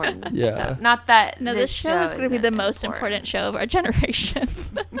more important. Yeah. stuff. Not that. No, this show is going to be isn't the most important show of our generation.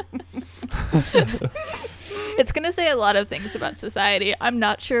 It's going to say a lot of things about society. I'm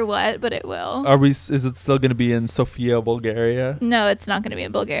not sure what, but it will. Is it still going to be in Sofia, Bulgaria? No, it's not going to be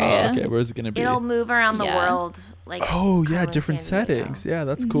in Bulgaria. Oh, okay. Where's it going to be? It'll move around the Yeah. world. Like. Oh, yeah, Carmen different Sandiego. settings. Yeah,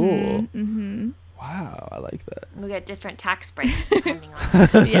 that's cool. Mm-hmm. Wow, I like that. We get different tax breaks depending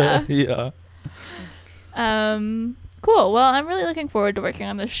on. Yeah. Yeah. Cool. Well, I'm really looking forward to working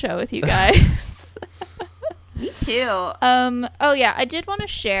on this show with you guys. Me too. Oh yeah, I did want to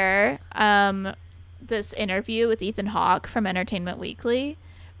share this interview with Ethan Hawke from Entertainment Weekly,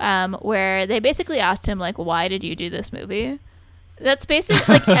 where they basically asked him like, "Why did you do this movie?" That's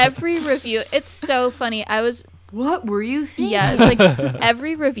basically like every review. It's so funny. What were you thinking? Yeah, it's like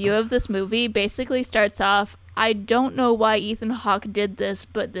every review of this movie basically starts off, "I don't know why Ethan Hawke did this,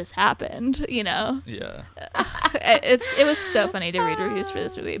 but this happened." You know. Yeah. It was so funny to read reviews for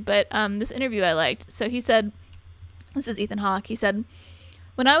this movie, but this interview I liked. So he said, this is Ethan Hawke. He said,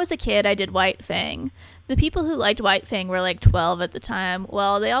 "When I was a kid, I did White Fang. The people who liked White Fang were like 12 at the time.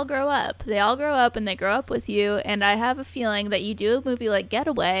 Well, they all grow up. They all grow up and they grow up with you. And I have a feeling that you do a movie like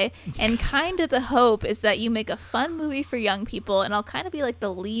Getaway, and kind of the hope is that you make a fun movie for young people. And I'll kind of be like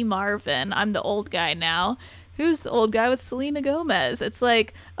the Lee Marvin. I'm the old guy now. Who's the old guy with Selena Gomez? It's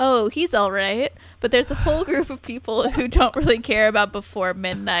like, oh, he's all right. But there's a whole group of people who don't really care about Before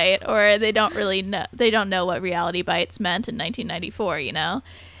Midnight, or they don't really know. They don't know what Reality Bites meant in 1994, you know?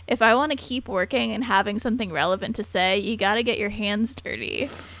 If I want to keep working and having something relevant to say, you got to get your hands dirty.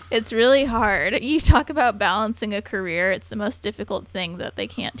 It's really hard. You talk about balancing a career. It's the most difficult thing that they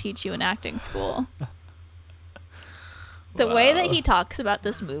can't teach you in acting school." The way that he talks about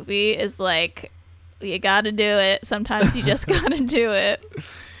this movie is like, You gotta do it. Sometimes you just gotta do it.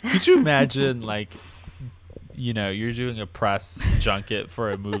 Could you imagine, like, you know, you're doing a press junket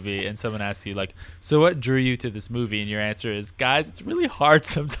for a movie and someone asks you, like, so what drew you to this movie? And your answer is, guys, it's really hard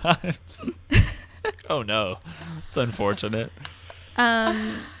sometimes. Oh, no. It's unfortunate.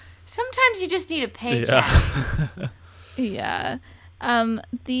 Sometimes you just need a paycheck. Yeah.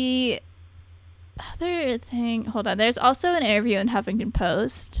 The other thing, hold on. There's also an interview in Huffington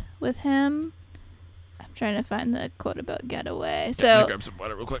Post with him. I'm trying to find the quote about Getaway. I'm So, gonna grab some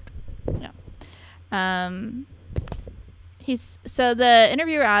water real quick. So the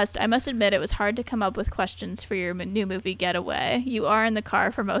interviewer asked, I must admit it was hard to come up with questions for your new movie Getaway. You are in the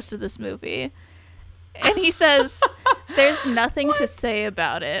car for most of this movie. And he says, there's nothing to say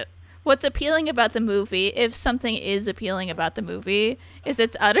about it. What's appealing about the movie, if something is appealing about the movie, is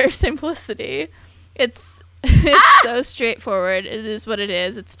its utter simplicity. It's so straightforward. It is what it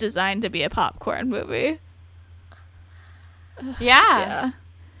is. It's designed to be a popcorn movie. Yeah.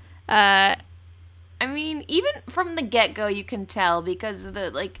 Yeah. I mean, even from the get-go, you can tell because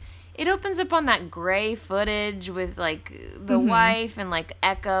it opens up on that gray footage with like the wife and like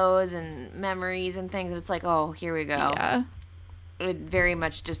echoes and memories and things. It's like, oh, here we go. Yeah. It very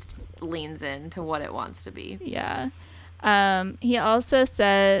much just leans into what it wants to be. Yeah. He also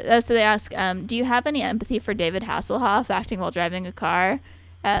said, so they ask, do you have any empathy for David Hasselhoff acting while driving a car?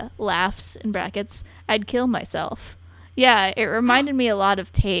 Laughs in brackets. I'd kill myself. Yeah, it reminded me a lot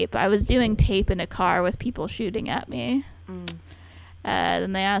of Tape. I was doing Tape in a car with people shooting at me.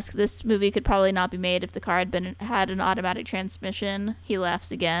 Then they ask, this movie could probably not be made if the car had an automatic transmission. He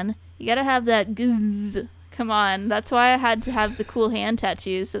laughs again. You gotta have that guzz. Come on. That's why I had to have the cool hand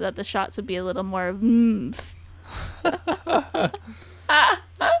tattoos so that the shots would be a little more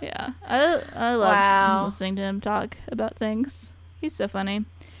Yeah. I love listening to him talk about things. He's so funny.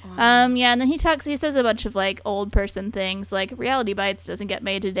 Wow. Yeah, and then he says a bunch of like old person things like Reality Bites doesn't get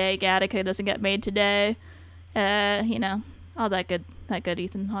made today, Gattaca doesn't get made today. You know, all that good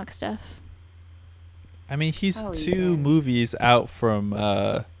Ethan Hawke stuff. I mean, he's two movies out from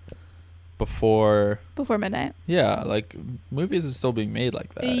before midnight. Yeah, like movies are still being made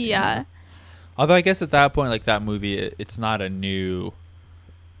like that. Yeah. You know? Although I guess at that point, like that movie, it's not a new.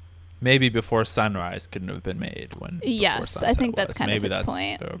 Maybe Before Sunrise couldn't have been made when. Yes, I think that's kind of his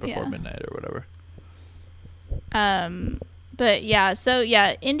point. Or Before Midnight or whatever. But yeah, so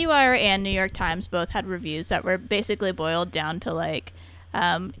yeah, IndieWire and New York Times both had reviews that were basically boiled down to like,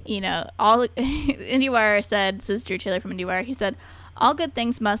 you know, all IndieWire said, this is Drew Taylor from IndieWire, he said, all good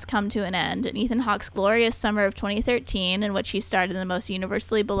things must come to an end, and Ethan Hawke's glorious summer of 2013, in which he starred in the most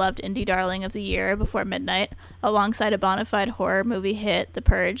universally beloved indie darling of the year, Before Midnight, alongside a bona fide horror movie hit, The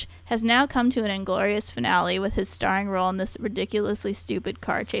Purge, has now come to an inglorious finale with his starring role in this ridiculously stupid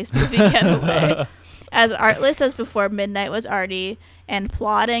car chase movie Getaway. As artless as Before Midnight was arty, and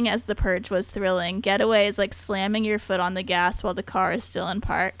plotting as The Purge was thrilling, Getaway is like slamming your foot on the gas while the car is still in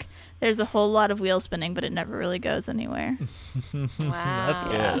park. There's a whole lot of wheel spinning, but it never really goes anywhere. Wow. That's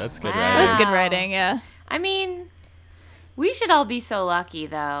good. That's good Wow. writing. That's good writing, yeah. I mean, we should all be so lucky,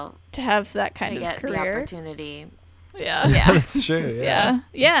 though, To have that kind to of get the career. opportunity. Yeah. Yeah. That's true. Yeah.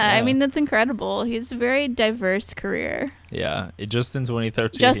 Yeah. I mean, that's incredible. He's a very diverse career. Yeah. Just in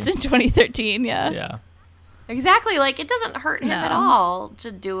 2013. Just in 2013, yeah. Yeah. Exactly. Like, it doesn't hurt him No. at all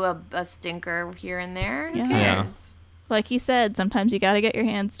to do a stinker here and there. Who Yeah. cares? Like he said, sometimes you got to get your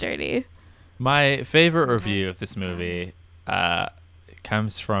hands dirty. My favorite review of this movie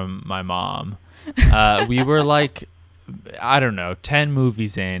comes from my mom. We were like, I don't know, 10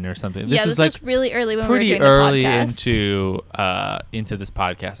 movies in or something. This this like was really early when pretty we were doing early the podcast. into this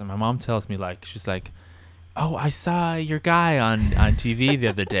podcast, and my mom tells me, like, she's like, oh, I saw your guy on TV the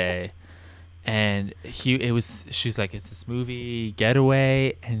other day, and she's like, it's this movie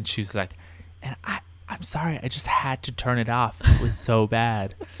Getaway, and she's like, and I'm sorry, I just had to turn it off. It was so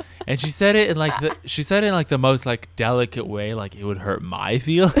bad. And she said it in like the most like delicate way, like it would hurt my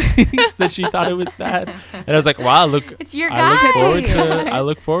feelings that she thought it was bad. And I was like, wow, look, It's your I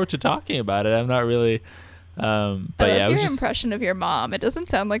look forward to talking about it. I'm not really but I yeah, love it was your just impression of your mom. It doesn't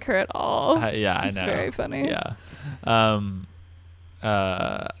sound like her at all. yeah, I know. It's very funny. Yeah.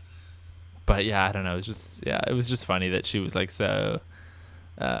 But yeah, I don't know. It was just funny that she was like so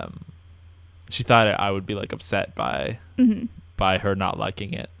she thought I would be like upset by her not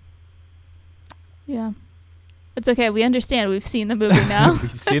liking it. Yeah. It's okay. We understand. We've seen the movie now.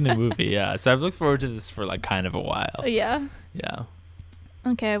 We've seen the movie, yeah. So I've looked forward to this for like kind of a while. Yeah. Yeah.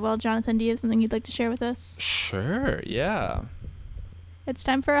 Okay. Well, Jonathan, do you have something you'd like to share with us? Sure. Yeah. It's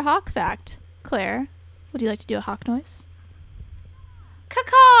time for a hawk fact. Claire, would you like to do a hawk noise?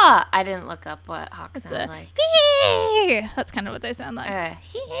 Caw-caw! Ah, I didn't look up what hawks sound like. That's kind of what they sound like.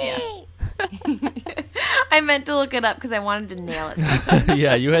 I meant to look it up because I wanted to nail it.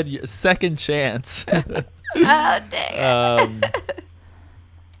 Yeah, you had your second chance. Oh, dang it.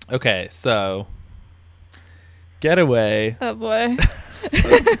 Okay, so Getaway. Oh boy.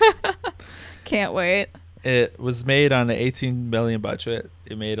 Can't wait. It was made on an $18 million budget.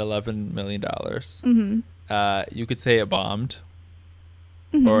 It made $11 million. You could say it bombed,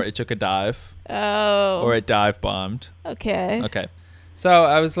 or it took a dive, Oh. or it dive bombed. Okay. Okay, so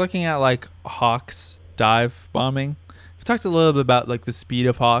I was looking at like Hawks dive bombing. We talked a little bit about like the speed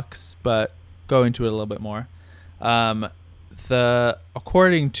of Hawks, but go into it a little bit more.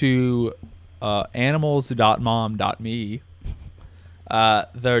 According to animals.mom.me,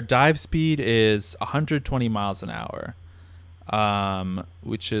 their dive speed is 120 miles an hour,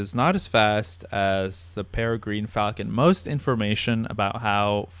 which is not as fast as the peregrine falcon. Most information about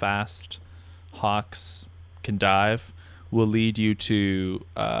how fast hawks can dive will lead you to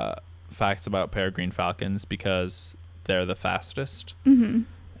facts about peregrine falcons because they're the fastest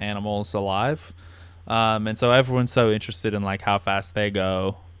animals alive. And so everyone's so interested in like how fast they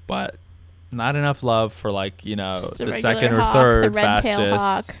go, but not enough love for like, you know, Just a the regular second or hawk, third the red-tailed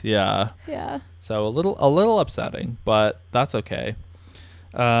fastest. hawk. Yeah. Yeah. So a little upsetting, but that's okay.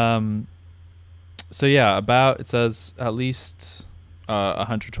 So yeah, it says at least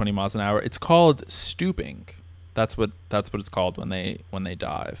 120 miles an hour. It's called stooping. That's what it's called when they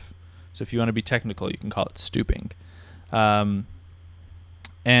dive. So if you want to be technical, you can call it stooping. And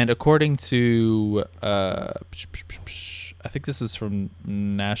according to I think this is from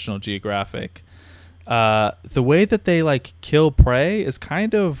National Geographic, the way that they like kill prey is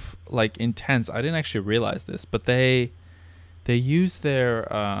kind of like intense. I didn't actually realize this, but they use their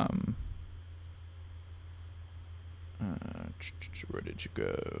where did you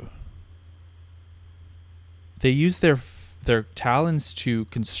go? They use their talons to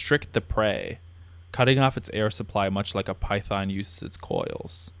constrict the prey, cutting off its air supply much like a python uses its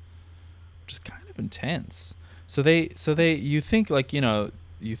coils, which is kind of intense. So you think like, you know,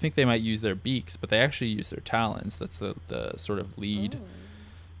 you think they might use their beaks, but they actually use their talons. That's the sort of lead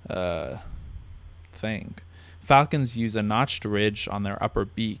thing. Falcons use a notched ridge on their upper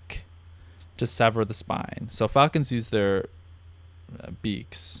beak to sever the spine. So falcons use their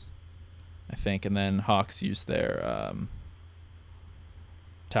beaks, I think, and then hawks use their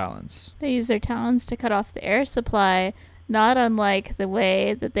talons. They use their talons to cut off the air supply, not unlike the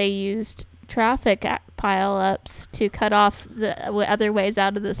way that they used traffic pile-ups to cut off the other ways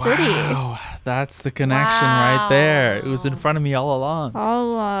out of the city. Wow, that's the connection right there. It was in front of me all along.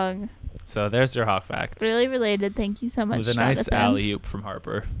 All along. So there's your hawk fact. Really related. Thank you so much, With a nice Jonathan. alley-oop from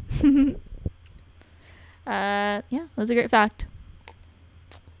Harper. Yeah, that was a great fact.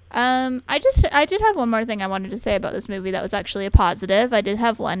 I did have one more thing I wanted to say about this movie that was actually a positive. I did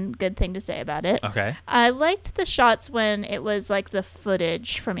have one good thing to say about it. Okay. I liked the shots when it was like the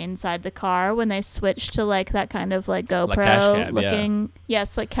footage from inside the car when they switched to like that kind of like GoPro cash cab, looking. Yeah.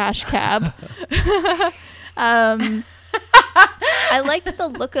 Yes, like cash cab. I liked the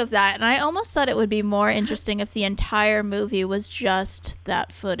look of that, and I almost thought it would be more interesting if the entire movie was just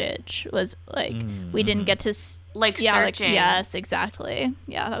that footage. Was like we didn't get to searching. Yes, exactly.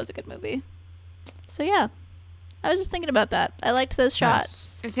 Yeah, that was a good movie. So yeah, I was just thinking about that. I liked those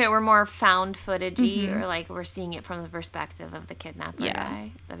shots. If it were more found footagey, or like we're seeing it from the perspective of the kidnapper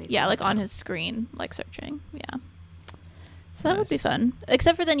guy. That'd be cool. Like on his screen, like searching. Yeah. So that would be Nice. fun.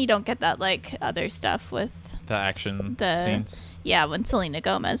 Except for then you don't get that like other stuff with The action scenes. Yeah, when Selena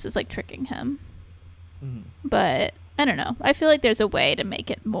Gomez is like tricking him. But I don't know. I feel like there's a way to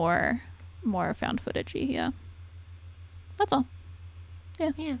make it more found footagey. Yeah. That's all.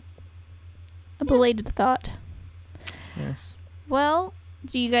 Yeah. A belated thought. Yes. Well,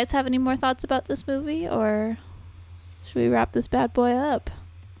 do you guys have any more thoughts about this movie, or should we wrap this bad boy up?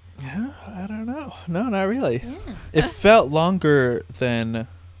 Yeah, I don't know. No, not really. Yeah. It felt longer than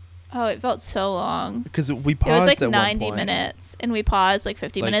Oh, it felt so long. because we It paused was like at 90 one point. minutes, and we paused like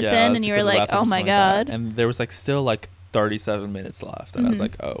 50 Like, minutes yeah, in, let's and you go were to the like, bathroom, oh my something like that. God. And there was like still like 37 minutes left, and I was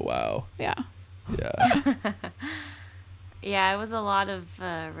like, oh wow, Yeah. yeah. Yeah, it was a lot of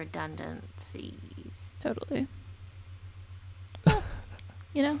redundancies. Totally.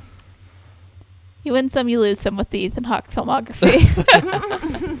 You know, you win some, you lose some with the Ethan Hawke filmography.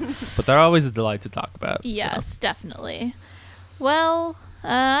 But they're always a delight to talk about. Yes, definitely. Well,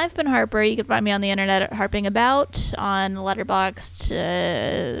 I've been Harper. You can find me on the internet at Harping About, on Letterboxd,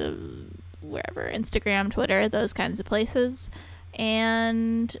 wherever, Instagram, Twitter, those kinds of places.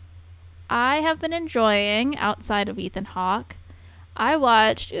 And I have been enjoying, outside of Ethan Hawke, I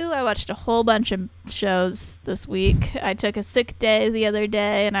watched a whole bunch of shows this week. I took a sick day the other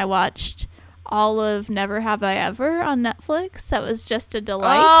day and I watched all of Never Have I Ever on Netflix. That was just a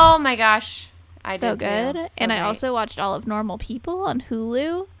delight. Oh my gosh. I so did good. too. And I great. also watched all of Normal People on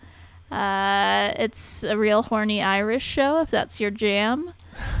Hulu. It's a real horny Irish show, if that's your jam.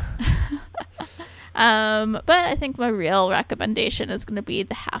 But I think my real recommendation is going to be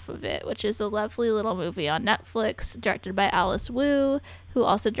The Half of It, which is a lovely little movie on Netflix, directed by Alice Wu, who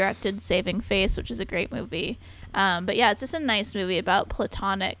also directed Saving Face, which is a great movie. But yeah, it's just a nice movie about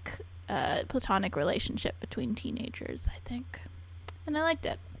platonic relationship between teenagers, I think. And I liked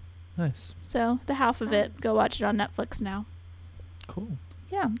it. Nice. So The Half of It, go watch it on Netflix now. Cool.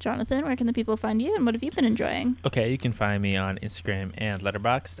 Yeah, Jonathan, where can the people find you, and what have you been enjoying? Okay, you can find me on Instagram and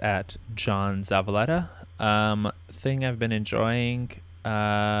Letterboxd at John Zavaleta. Thing I've been enjoying,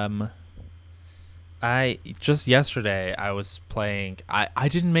 I just yesterday I was playing. I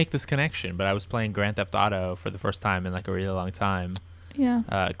didn't make this connection, but I was playing Grand Theft Auto for the first time in like a really long time.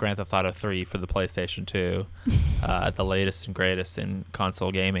 Yeah. Grand Theft Auto 3 for the PlayStation 2, the latest and greatest in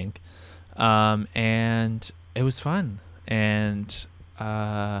console gaming, and it was fun. And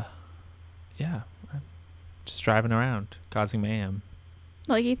yeah, I'm just driving around, causing mayhem.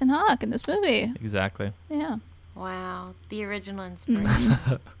 Like Ethan Hawke in this movie. Exactly. Yeah. Wow. The original inspiration.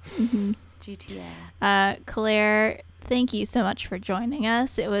 GTA. Claire, thank you so much for joining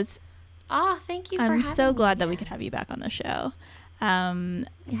us. It was. Oh, thank you for I'm having so glad me that we again. could have you back on the show.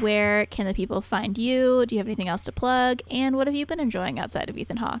 Where can the people find you? Do you have anything else to plug? And what have you been enjoying outside of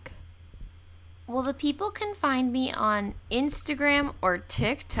Ethan Hawke? Well, the people can find me on Instagram or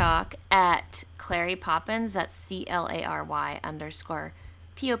TikTok at Clary Poppins. That's CLARY_POPPINS.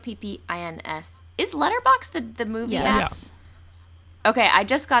 Is Letterboxd the movie app? Yes. Okay, I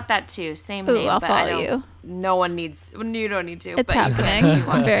just got that too. Same Ooh, name, I'll but follow you. No one needs. You don't need to. It's but you can happening. if you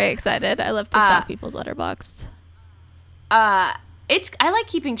want. I'm very excited. I love to stalk people's letterboxd. I like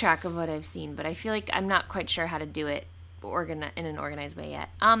keeping track of what I've seen, but I feel like I'm not quite sure how to do it in an organized way yet.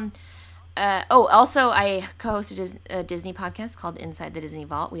 Also, I co-host a Disney podcast called Inside the Disney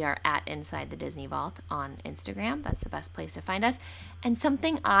Vault. We are at Inside the Disney Vault on Instagram. That's the best place to find us. And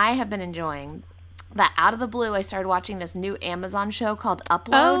something I have been enjoying, that out of the blue, I started watching this new Amazon show called Upload.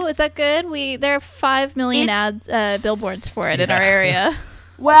 Oh, is that good? There are 5 million billboards for it in our area.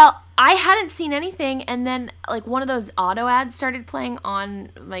 Well, I hadn't seen anything, and then like one of those auto ads started playing on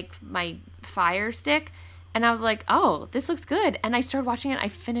like my Fire Stick, and I was like, "Oh, this looks good." And I started watching it. I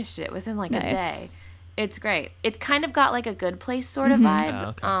finished it within like a day. It's great. It's kind of got like a Good Place sort of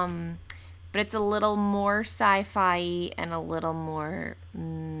vibe. Oh, okay. But it's a little more sci-fi and a little more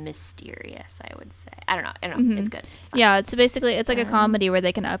mysterious, I would say. I don't know. It's good. It's fine. Yeah, it's basically it's like a comedy where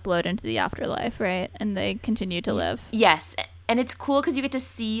they can upload into the afterlife, right? And they continue to live. Yes, and it's cool because you get to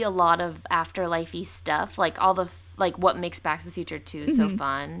see a lot of afterlife-y stuff, like all the what makes Back to the Future 2 so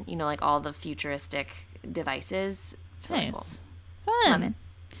fun. You know, like all the futuristic devices. It's really cool. Fun. Love it.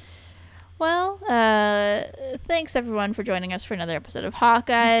 Well, thanks everyone for joining us for another episode of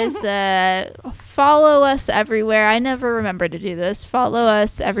Hawkeyes. Follow us everywhere. I never remember to do this. Follow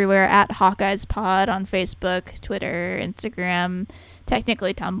us everywhere at Hawkeyes Pod on Facebook, Twitter, Instagram,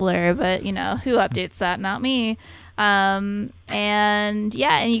 technically Tumblr, but you know, who updates that? Not me. And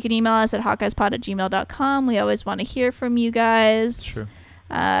you can email us at hawkeyespod@gmail.com. We always want to hear from you guys. It's true.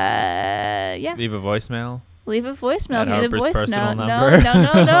 Yeah. Leave a voicemail. Leave a voicemail. At Leave a Harper's voice personal note. number.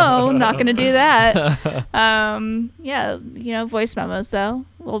 No. Not going to do that. Voice memos, though.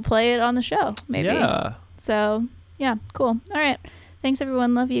 We'll play it on the show, maybe. Yeah. So, yeah, cool. All right. Thanks,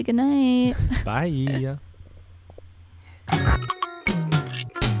 everyone. Love you. Good night. Bye.